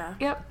step, yeah.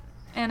 Yep.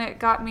 And it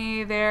got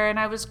me there, and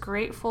I was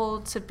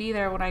grateful to be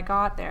there when I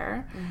got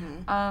there.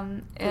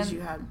 Because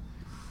you had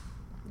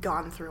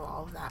gone through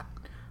all of that,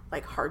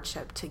 like,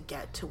 hardship to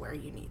get to where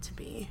you need to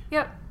be.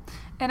 Yep.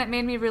 And it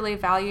made me really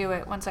value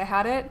it once I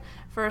had it,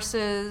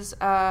 versus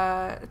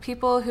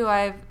people who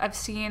I've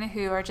seen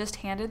who are just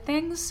handed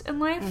things in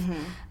life.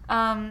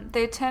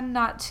 They tend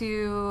not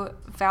to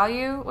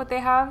value what they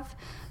have,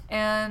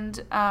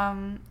 and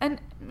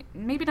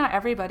maybe not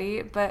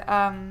everybody, but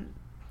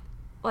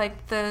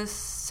like the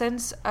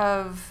sense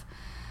of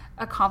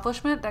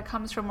accomplishment that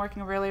comes from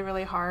working really,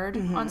 really hard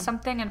on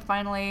something and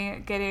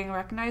finally getting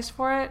recognized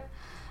for it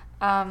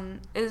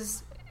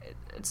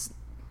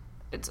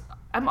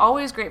I'm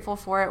always grateful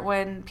for it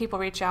when people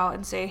reach out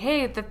and say,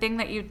 hey, the thing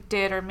that you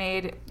did or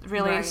made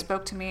really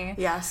spoke to me.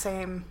 Yeah,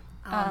 same.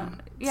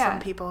 Yeah. Some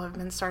people have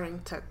been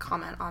starting to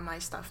comment on my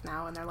stuff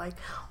now, and they're like,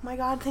 oh my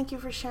God, thank you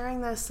for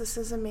sharing this. This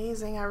is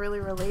amazing. I really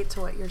relate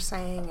to what you're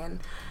saying. And,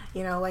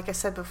 you know, like I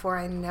said before,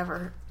 I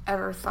never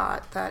ever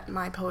thought that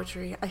my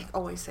poetry, I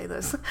always say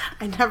this,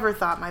 I never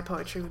thought my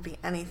poetry would be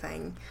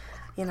anything.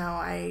 You know,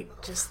 I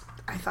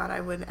thought I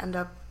would end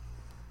up,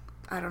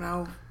 I don't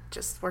know,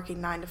 just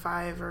working 9 to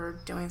 5 or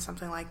doing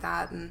something like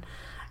that. And,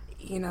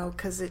 you know,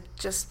 because it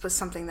just was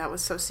something that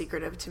was so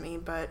secretive to me.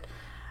 But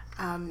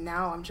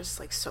now I'm just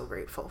like so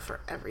grateful for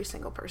every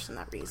single person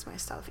that reads my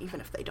stuff,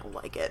 even if they don't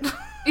like it.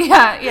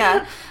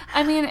 Yeah.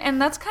 I mean, and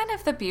that's kind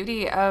of the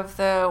beauty of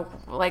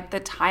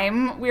the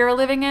time we are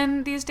living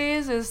in these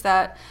days, is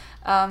that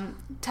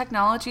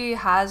technology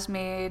has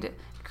made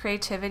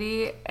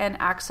creativity and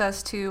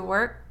access to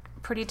work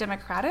pretty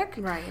democratic.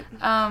 Right.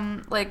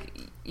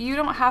 Like, you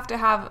don't have to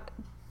have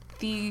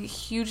the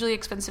hugely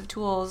expensive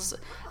tools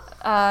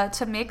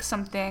to make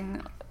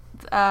something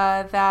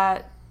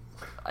that,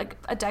 like,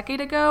 a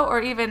decade ago,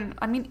 or even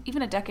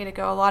a decade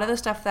ago, a lot of the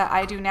stuff that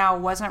I do now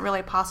wasn't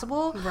really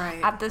possible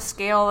at the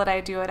scale that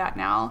I do it at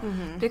now.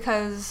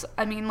 Because,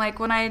 I mean, like,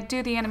 when I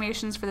do the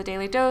animations for the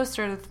Daily Dose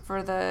or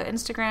for the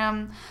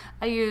Instagram,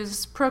 I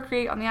use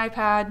Procreate on the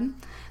iPad.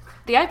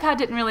 The iPad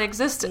didn't really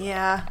exist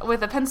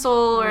with a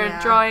pencil or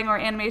drawing or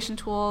animation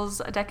tools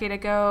a decade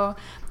ago.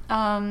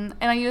 And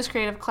I use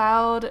Creative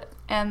Cloud,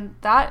 and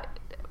that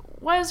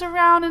was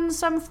around in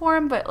some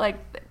form, but, like,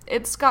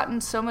 it's gotten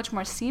so much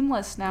more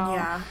seamless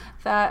now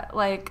that,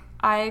 like,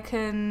 I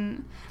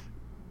can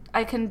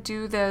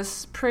do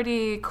this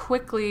pretty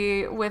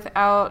quickly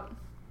without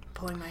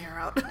pulling my hair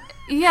out.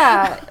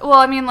 Yeah. Well,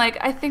 I mean, like,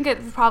 I think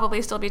it would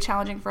probably still be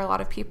challenging for a lot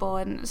of people,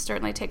 and it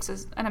certainly takes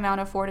an amount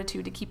of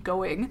fortitude to keep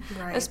going.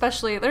 Right.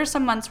 Especially, there's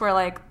some months where,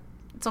 like,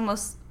 it's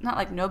almost not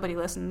like nobody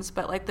listens,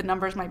 but, like, the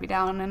numbers might be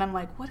down, and I'm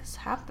like, what is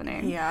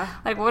happening? Yeah.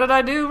 Like, what did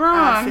I do wrong?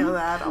 I feel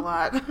that a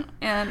lot.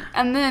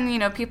 And then, you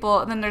know,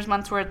 then there's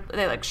months where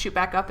they, like, shoot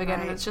back up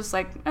again, and it's just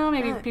like, oh,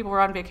 maybe people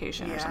were on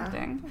vacation or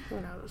something. Who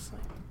knows?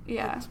 Like,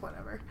 it's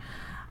whatever.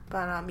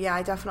 But yeah,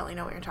 I definitely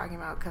know what you're talking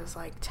about, because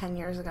like 10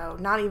 years ago,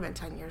 not even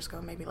 10 years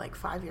ago, maybe like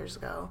 5 years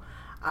ago,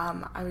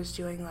 I was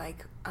doing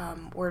like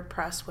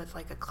WordPress with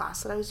like a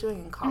class that I was doing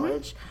in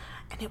college,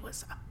 and it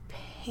was a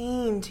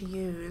pain to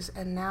use.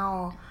 And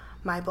now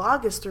my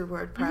blog is through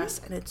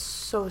WordPress, and it's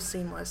so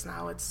seamless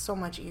now. It's so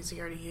much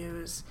easier to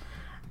use,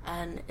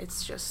 and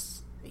it's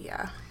just,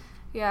 yeah.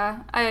 Yeah,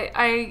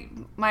 I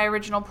my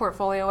original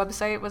portfolio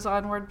website was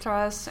on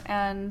WordPress,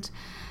 and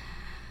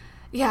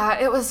yeah,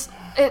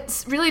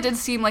 it really did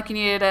seem like you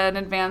needed an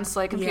advanced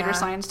like computer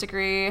science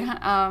degree.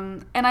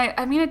 And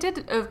I mean, I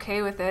did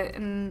okay with it,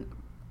 and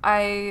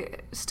I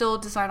still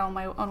design all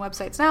my own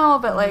websites now,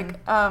 but like,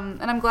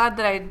 and I'm glad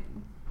that I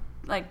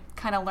like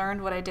kind of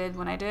learned what I did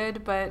when I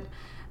did, but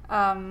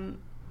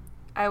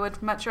I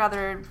would much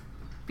rather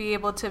be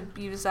able to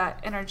use that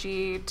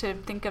energy to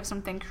think of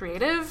something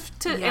creative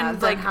and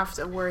like have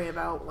to worry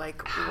about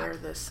like where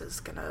this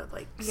is gonna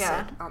like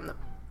sit on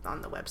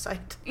the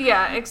website.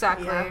 Yeah,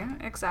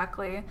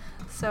 exactly.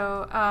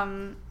 So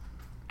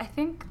I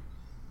think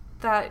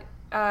that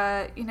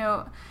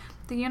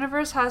the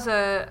universe has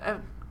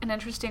an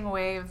interesting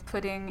way of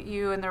putting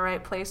you in the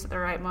right place at the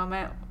right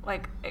moment,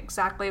 like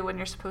exactly when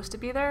you're supposed to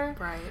be there.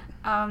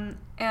 Right.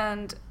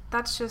 And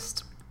that's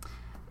just,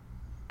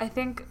 I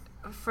think,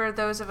 for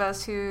those of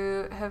us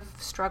who have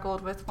struggled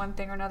with one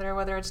thing or another,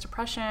 whether it's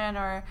depression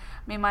or, I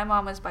mean, my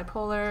mom was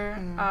bipolar.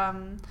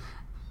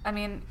 I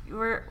mean,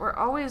 we're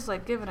always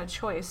like given a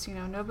choice.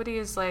 Nobody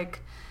is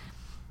like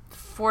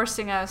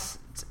forcing us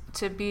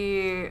to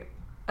be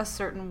a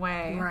certain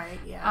way. Right.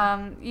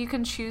 Yeah. You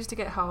can choose to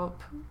get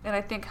help, and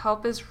I think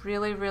help is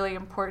really, really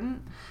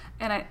important.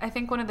 And I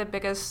think one of the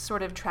biggest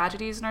sort of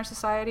tragedies in our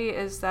society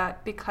is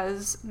that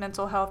because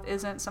mental health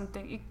isn't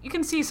something you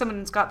can see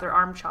someone's got their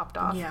arm chopped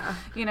off. Yeah.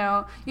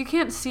 You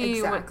can't see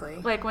exactly.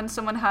 like when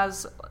someone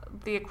has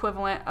the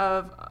equivalent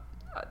of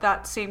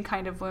that same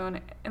kind of wound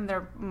in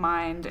their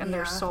mind and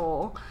their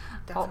soul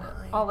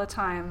all the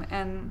time.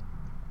 And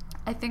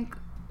I think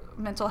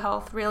mental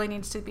health really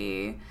needs to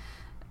be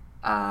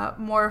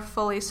more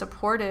fully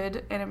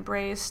supported and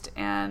embraced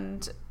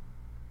and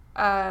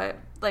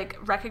like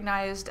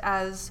recognized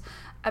as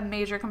a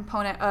major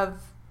component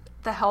of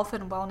the health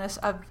and wellness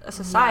of a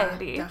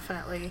society. Yeah,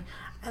 definitely.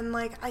 And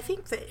like, I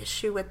think the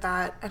issue with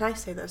that, and I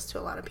say this to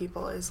a lot of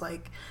people, is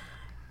like,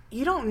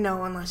 you don't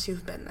know unless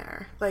you've been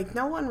there. Like,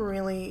 no one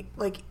really,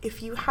 like,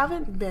 if you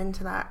haven't been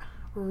to that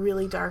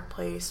really dark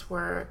place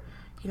where,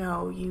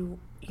 you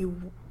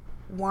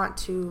want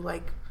to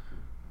like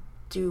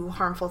do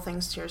harmful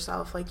things to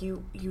yourself, like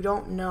you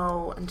don't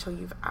know until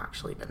you've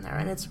actually been there.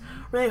 And it's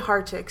really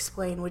hard to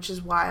explain, which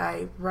is why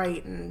I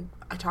write and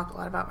I talk a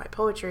lot about my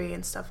poetry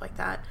and stuff like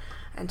that,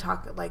 and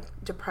talk like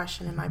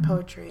depression in my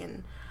poetry,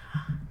 and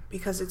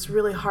because it's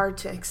really hard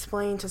to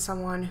explain to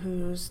someone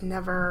who's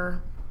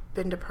never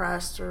been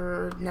depressed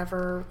or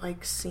never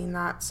like seen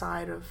that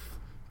side of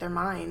their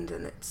mind.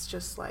 And it's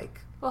just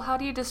like, well, how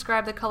do you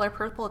describe the color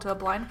purple to a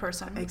blind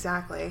person?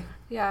 Exactly.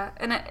 Yeah.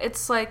 And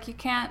it's like you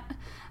can't.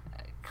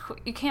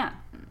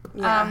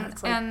 Yeah,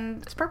 it's like,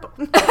 and it's purple.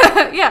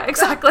 Yeah,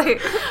 exactly.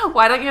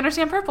 Why don't you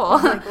understand purple?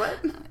 Like, what?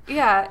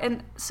 Yeah.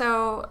 And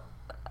so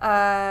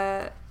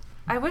I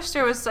wish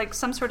there was like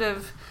some sort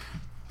of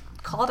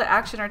call to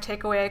action or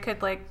takeaway I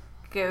could like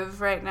give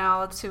right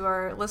now to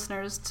our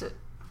listeners. Do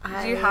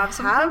you have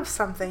something? I have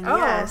something,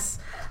 yes.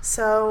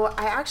 So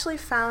I actually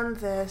found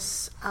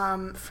this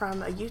from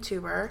a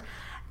YouTuber,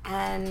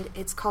 and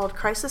it's called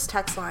Crisis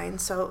Text Line.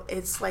 So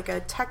it's like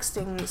a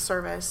texting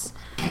service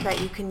that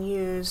you can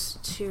use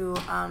to,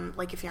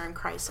 like if you're in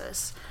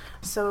crisis.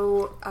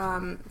 So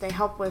they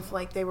help with,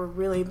 like, they were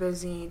really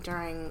busy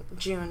during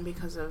June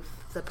because of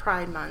the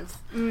Pride Month.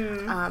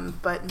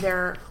 But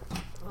they're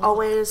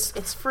always,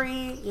 it's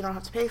free, you don't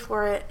have to pay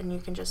for it, and you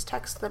can just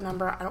text the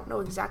number. I don't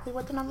know exactly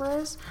what the number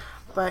is,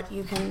 but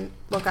you can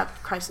look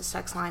up Crisis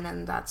Text Line,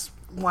 and that's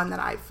one that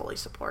I fully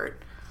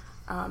support,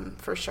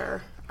 for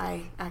sure.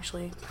 I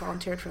actually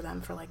volunteered for them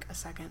for like a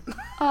second.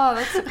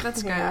 Oh,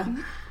 that's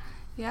good.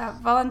 Yeah,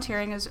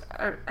 volunteering is,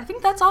 I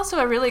think that's also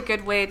a really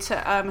good way to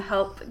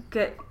help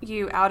get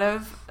you out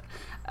of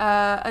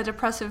a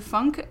depressive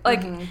funk.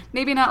 Like,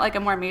 maybe not like a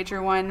more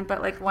major one,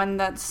 but like one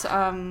that's,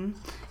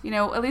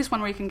 at least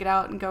one where you can get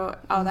out and go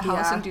out of the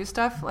house and do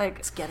stuff. Like,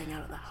 it's getting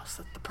out of the house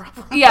that's the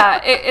problem.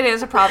 Yeah, it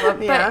is a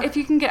problem. But if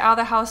you can get out of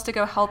the house to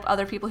go help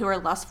other people who are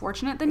less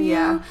fortunate than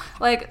you,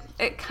 like,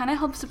 it kind of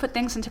helps to put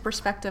things into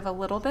perspective a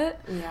little bit.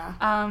 Yeah.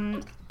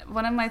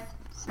 One of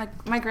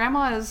my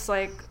grandma is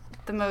like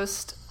the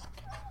most,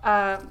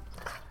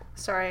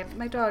 sorry,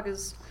 my dog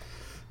is,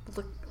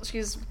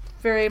 she's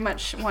very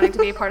much wanting to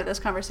be a part of this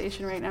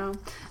conversation right now.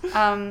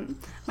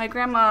 My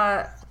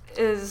grandma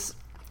is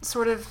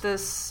sort of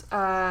this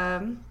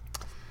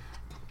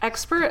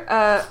expert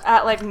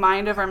at like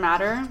mind over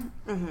matter,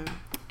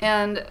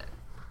 and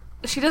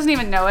she doesn't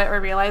even know it or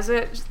realize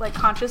it like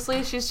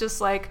consciously. She's just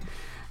like,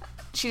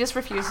 she just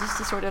refuses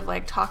to sort of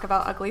like talk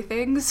about ugly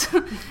things.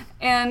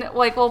 And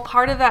like, well,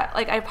 part of that,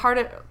 like, part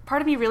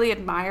of me really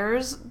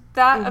admires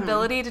that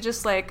ability to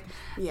just like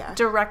Yeah.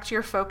 direct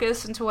your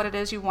focus into what it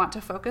is you want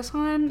to focus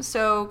on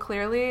so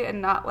clearly,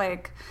 and not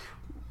like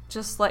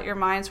just let your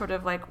mind sort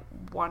of like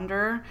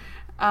wander,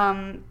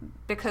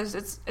 because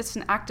it's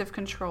an act of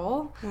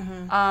control,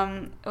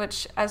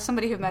 which as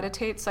somebody who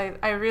meditates,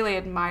 I really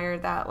admire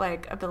that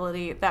like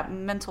ability, that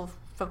mental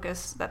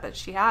focus that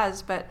she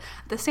has. But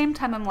at the same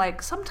time, I'm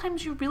like,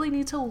 sometimes you really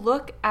need to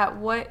look at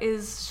what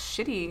is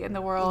shitty in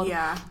the world,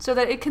 Yeah. so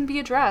that it can be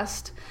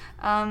addressed.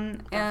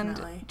 And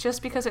Definitely.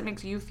 just because it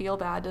makes you feel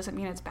bad doesn't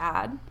mean it's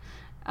bad.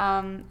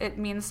 It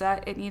means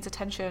that it needs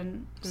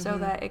attention so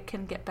that it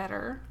can get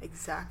better.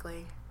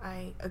 Exactly.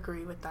 I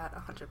agree with that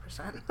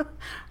 100%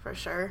 for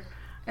sure.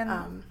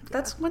 And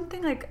that's one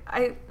thing, like,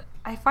 I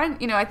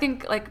find, I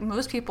think, like,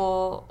 most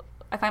people,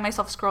 I find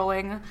myself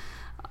scrolling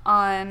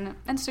on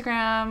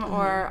Instagram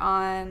or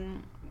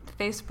on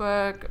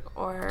Facebook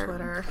or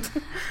Twitter.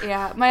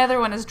 Yeah, my other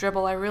one is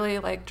Dribbble. I really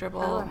like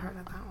Dribbble. I haven't heard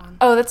of that one.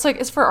 Oh, that's like,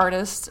 it's for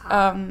artists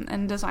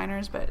and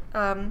designers, but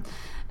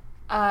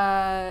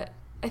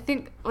I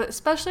think,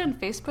 especially on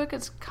Facebook,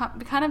 it's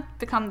kind of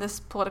become this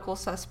political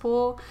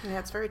cesspool. Yeah,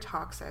 it's very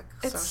toxic,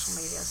 social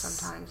media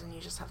sometimes, and you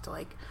just have to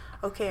like,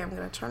 okay, I'm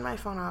going to turn my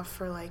phone off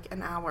for like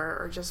an hour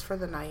or just for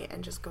the night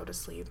and just go to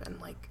sleep,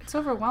 and like... It's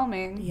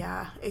overwhelming.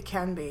 Yeah, it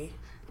can be,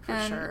 for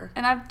sure.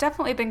 And I've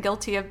definitely been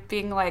guilty of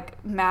being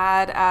like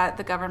mad at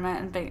the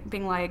government and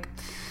being like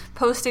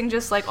posting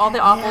just like all the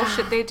awful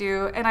shit they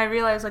do, and I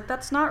realize like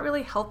that's not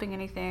really helping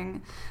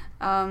anything.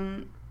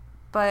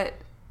 But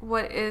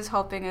what is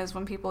helping is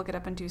when people get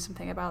up and do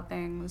something about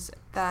things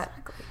that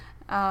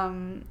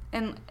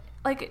and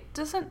like it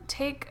doesn't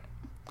take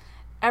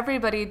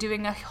everybody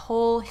doing a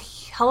whole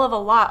hell of a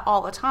lot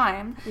all the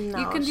time. No,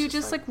 you can do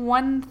just like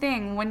one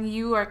thing when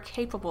you are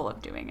capable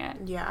of doing it.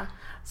 Yeah.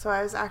 So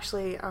I was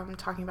actually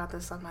talking about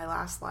this on my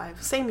last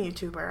live. Same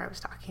YouTuber I was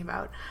talking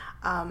about.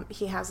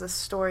 He has this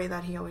story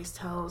that he always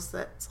tells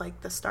that's like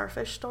the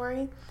starfish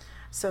story.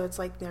 So it's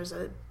like there's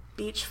a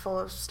beach full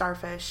of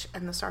starfish,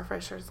 and the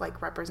starfish are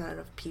like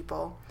representative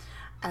people.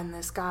 And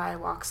this guy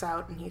walks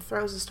out and he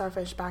throws the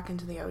starfish back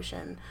into the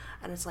ocean.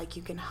 And it's like,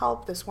 you can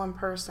help this one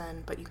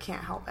person, but you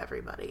can't help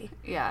everybody.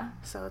 Yeah.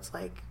 So it's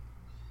like,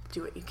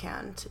 do what you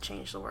can to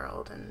change the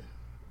world. And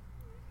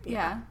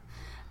yeah.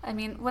 I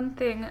mean, one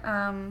thing,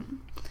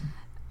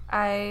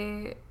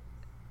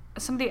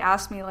 somebody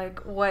asked me, like,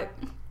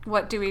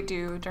 what do we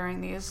do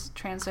during these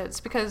transits?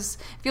 Because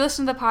if you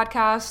listen to the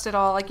podcast at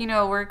all, like,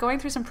 we're going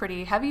through some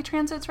pretty heavy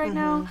transits right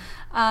now.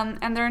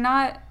 And they're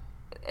not,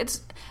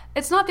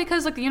 it's not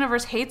because like the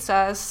universe hates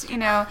us,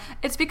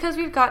 it's because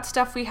we've got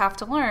stuff we have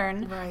to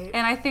learn. Right.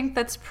 And I think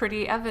that's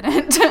pretty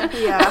evident.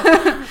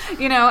 Yeah.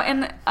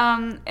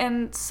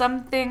 And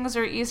some things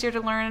are easier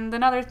to learn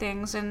than other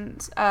things.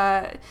 And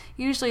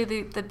usually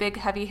the big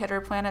heavy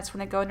hitter planets, when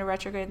they go into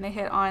retrograde and they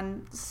hit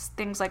on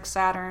things like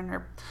Saturn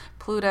or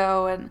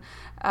Pluto,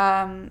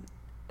 and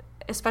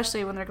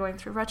especially when they're going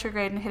through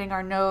retrograde and hitting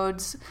our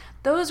nodes,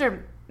 those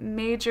are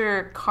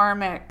major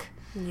karmic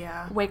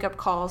wake-up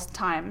calls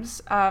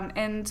times,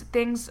 and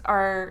things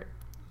are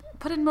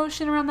put in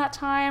motion around that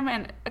time,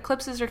 and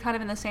eclipses are kind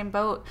of in the same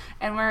boat,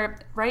 and we're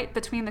right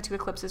between the two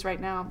eclipses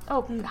right now.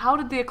 How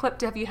did the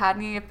eclipse, have you had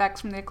any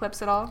effects from the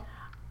eclipse at all?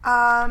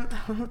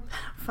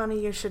 Funny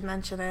you should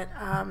mention it.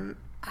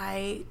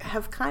 I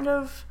have kind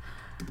of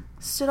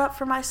stood up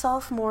for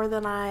myself more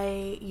than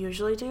I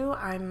usually do.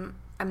 I'm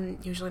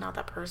usually not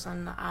that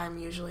person. I'm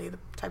usually the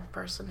type of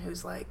person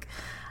who's like,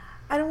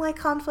 I don't like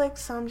conflict,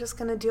 so I'm just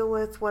gonna deal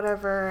with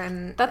whatever.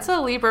 And that's a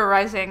Libra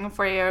rising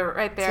for you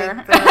right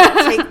there.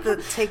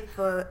 Take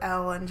the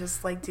L and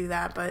just like do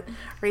that. But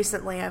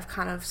recently, I've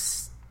kind of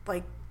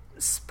like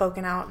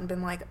spoken out and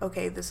been like,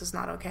 okay, this is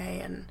not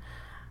okay, and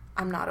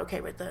I'm not okay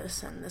with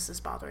this, and this is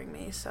bothering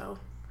me. So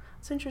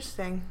it's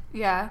interesting.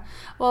 Yeah.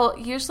 Well,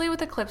 usually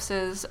with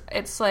eclipses,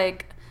 it's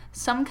like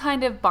some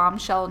kind of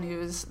bombshell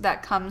news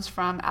that comes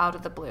from out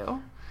of the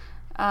blue,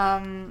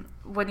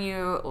 when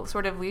you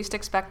sort of least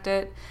expect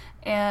it.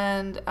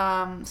 And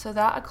so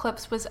that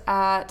eclipse was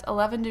at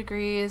 11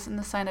 degrees in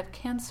the sign of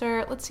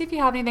Cancer. Let's see if you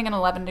have anything in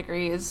 11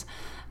 degrees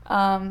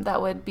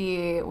that would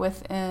be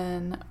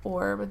within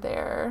orb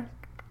there.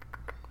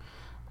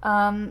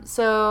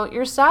 So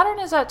your Saturn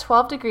is at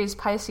 12 degrees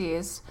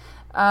Pisces.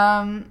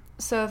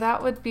 So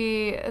that would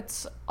be,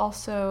 it's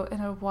also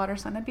in a water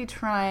sign. That'd be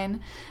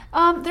trine.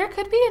 There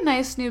could be a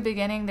nice new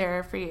beginning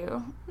there for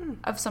you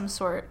of some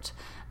sort.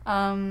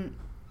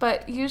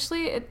 But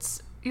usually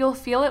you'll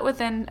feel it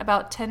within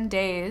about 10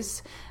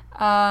 days,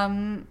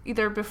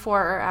 either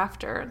before or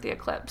after the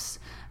eclipse.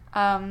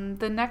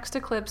 The next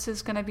eclipse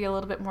is going to be a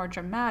little bit more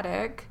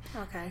dramatic.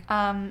 Okay.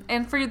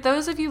 And for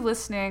those of you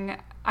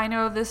listening, I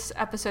know this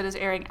episode is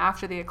airing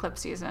after the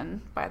eclipse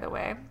season, by the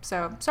way.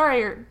 So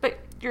sorry, but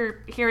you're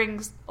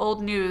hearing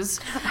old news.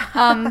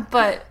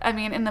 But I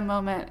mean, in the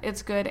moment,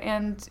 it's good.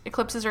 And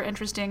eclipses are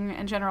interesting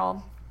in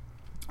general.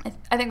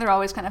 I think they're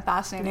always kind of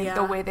fascinating,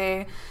 the way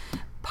they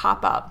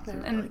pop up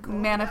and really cool,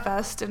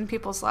 manifest in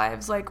people's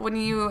lives. Like when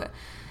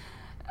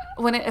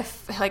it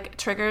like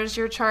triggers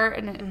your chart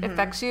and it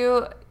affects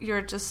you,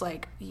 you're just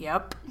like,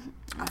 yep.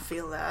 I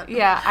feel that.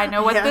 Yeah, I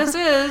know what this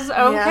is.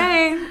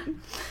 Okay. Yeah.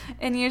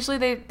 And usually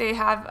they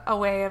have a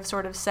way of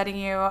sort of setting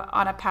you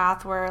on a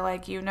path where,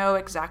 like, you know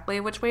exactly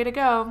which way to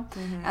go,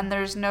 and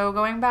there's no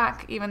going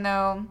back, even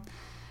though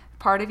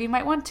part of you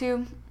might want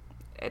to.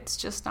 It's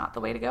just not the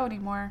way to go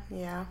anymore.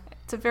 Yeah.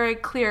 It's a very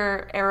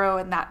clear arrow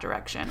in that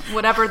direction,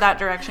 whatever that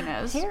direction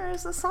is. Here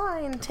is the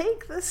sign.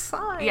 Take this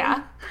sign.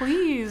 Yeah,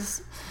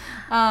 please.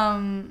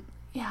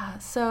 Yeah,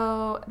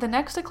 so the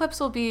next eclipse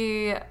will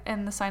be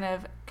in the sign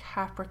of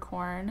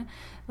Capricorn.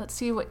 Let's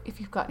see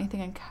if you've got anything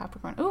in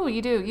Capricorn. Oh,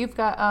 you do. You've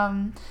got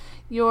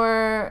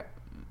your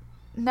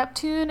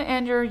Neptune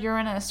and your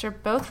Uranus are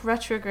both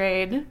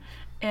retrograde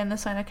in the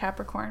sign of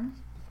Capricorn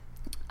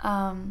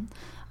on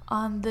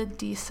the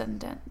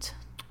descendant.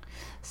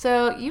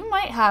 So you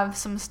might have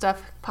some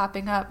stuff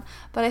popping up,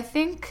 but I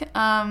think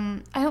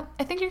I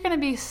think you're going to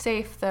be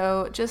safe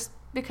though, just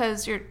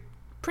because you're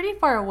pretty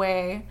far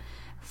away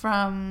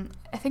from.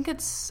 I think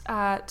it's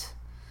at.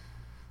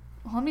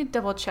 Well, let me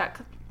double check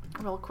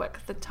real quick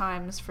the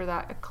times for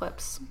that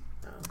eclipse.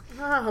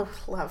 Oh,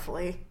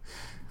 lovely.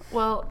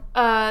 Well,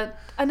 an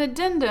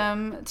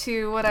addendum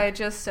to what I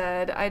just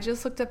said. I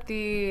just looked up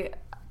the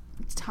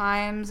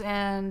times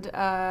and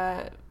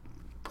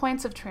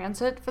points of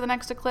transit for the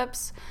next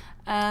eclipse.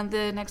 And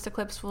the next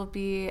eclipse will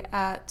be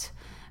at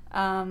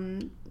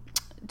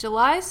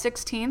July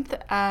 16th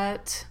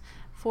at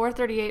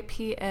 4:38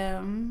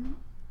 p.m.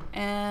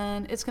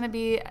 And it's going to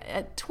be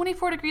at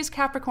 24 degrees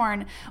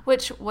Capricorn,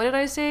 which, what did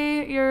I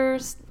say your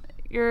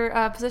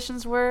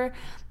positions were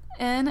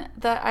in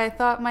that I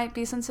thought might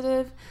be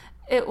sensitive?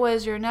 It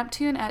was your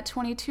Neptune at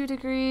 22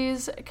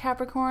 degrees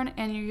Capricorn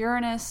and your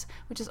Uranus,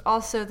 which is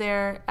also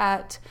there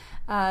at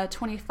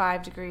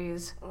 25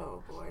 degrees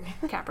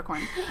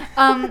Capricorn.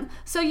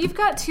 So you've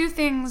got two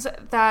things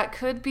that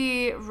could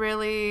be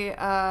really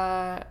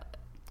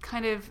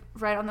kind of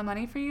right on the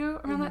money for you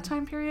around that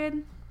time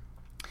period.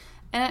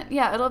 And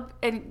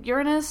and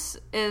Uranus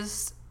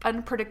is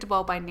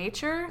unpredictable by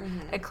nature.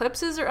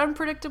 Eclipses are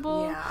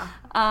unpredictable. Yeah.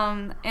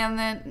 And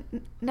then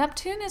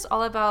Neptune is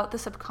all about the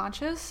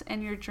subconscious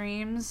and your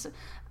dreams.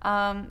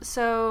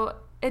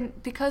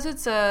 And because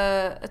it's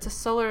a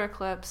solar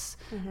eclipse,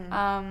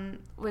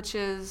 which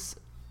is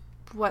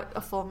what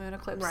a full moon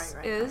eclipse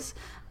is,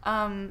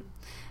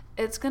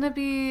 it's going to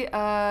be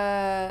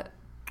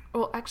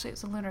well, actually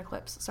it's a lunar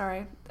eclipse.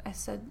 Sorry. Did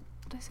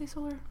I say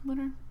solar?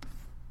 Lunar?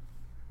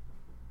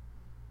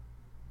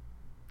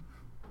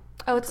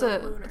 Oh, it's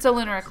a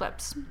lunar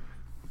eclipse.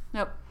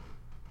 Nope.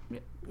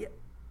 Yep.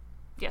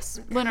 Yes,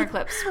 lunar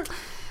eclipse.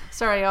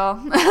 Sorry, y'all.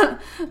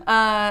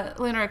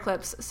 Lunar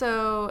eclipse.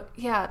 So,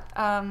 yeah,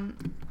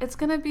 it's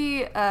going to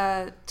be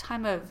a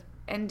time of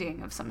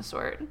ending of some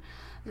sort.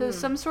 So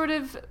some sort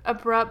of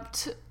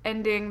abrupt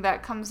ending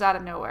that comes out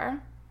of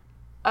nowhere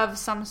of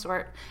some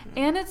sort.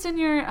 And it's in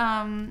your,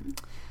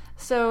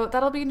 so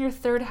that'll be in your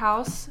third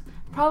house,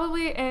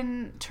 probably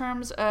in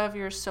terms of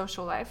your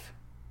social life.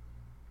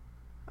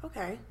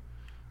 Okay.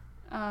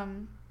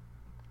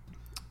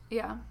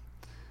 Yeah.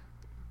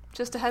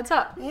 Just a heads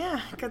up.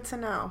 Yeah, good to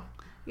know.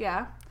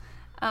 Yeah.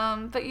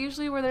 But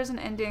usually where there's an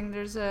ending,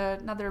 there's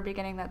another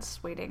beginning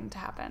that's waiting to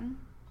happen.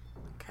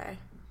 Okay.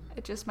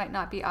 It just might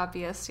not be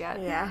obvious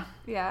yet. Yeah.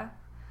 Yeah.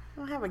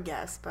 I have a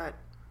guess, but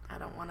I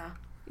don't want to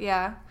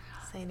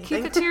say anything.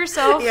 Keep it to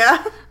yourself.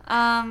 Yeah.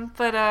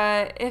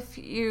 But if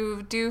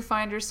you do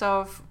find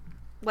yourself,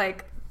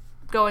 like,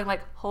 going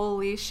like,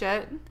 holy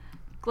shit,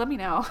 let me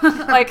know.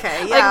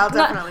 Okay, yeah, I'll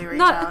definitely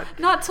reach out.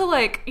 Not to,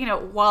 like,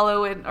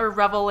 wallow in or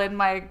revel in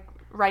my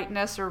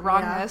rightness or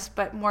wrongness,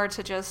 but more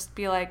to just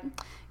be like,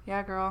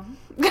 yeah, girl.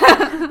 This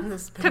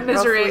has been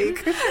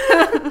commiserate. A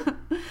rough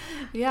week.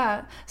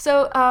 Yeah.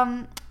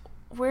 So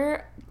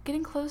we're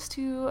getting close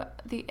to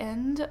the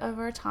end of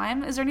our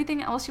time. Is there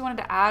anything else you wanted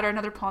to add or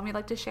another poem you'd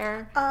like to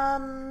share?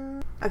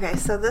 Okay,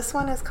 so this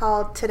one is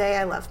called Today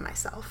I Love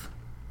Myself.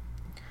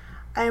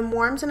 I am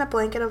warmed in a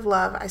blanket of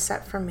love I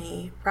set for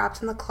me,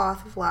 wrapped in the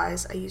cloth of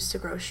lies I used to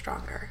grow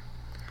stronger.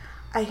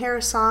 I hear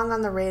a song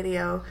on the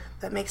radio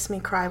that makes me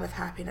cry with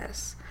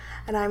happiness,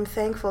 and I am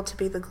thankful to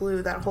be the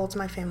glue that holds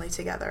my family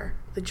together,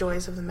 the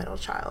joys of the middle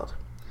child.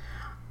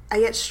 I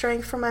get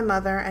strength from my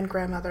mother and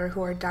grandmother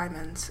who are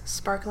diamonds,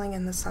 sparkling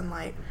in the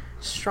sunlight,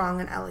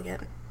 strong and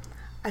elegant.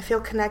 I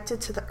feel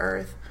connected to the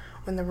earth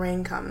when the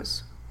rain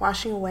comes,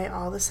 washing away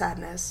all the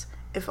sadness,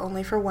 if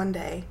only for one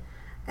day,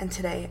 and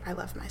today I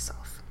love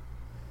myself.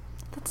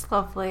 That's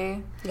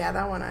lovely. Yeah,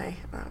 that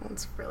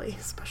one's really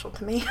special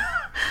to me.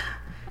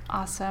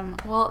 Awesome.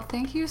 Well,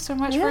 thank you so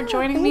much for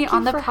joining me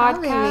on the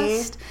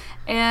podcast.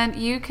 And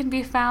you can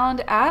be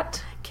found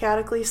at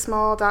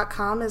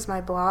chaoticallysmall.com is my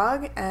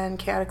blog, and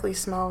Chaotically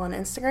Small on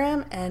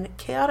Instagram, and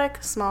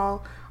Chaotic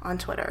Small on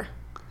Twitter.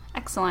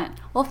 Excellent.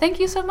 Well, thank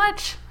you so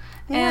much.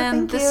 Yeah,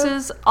 and this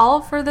is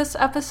all for this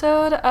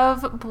episode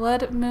of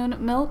Blood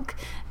Moon Milk,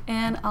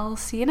 and I'll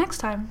see you next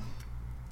time.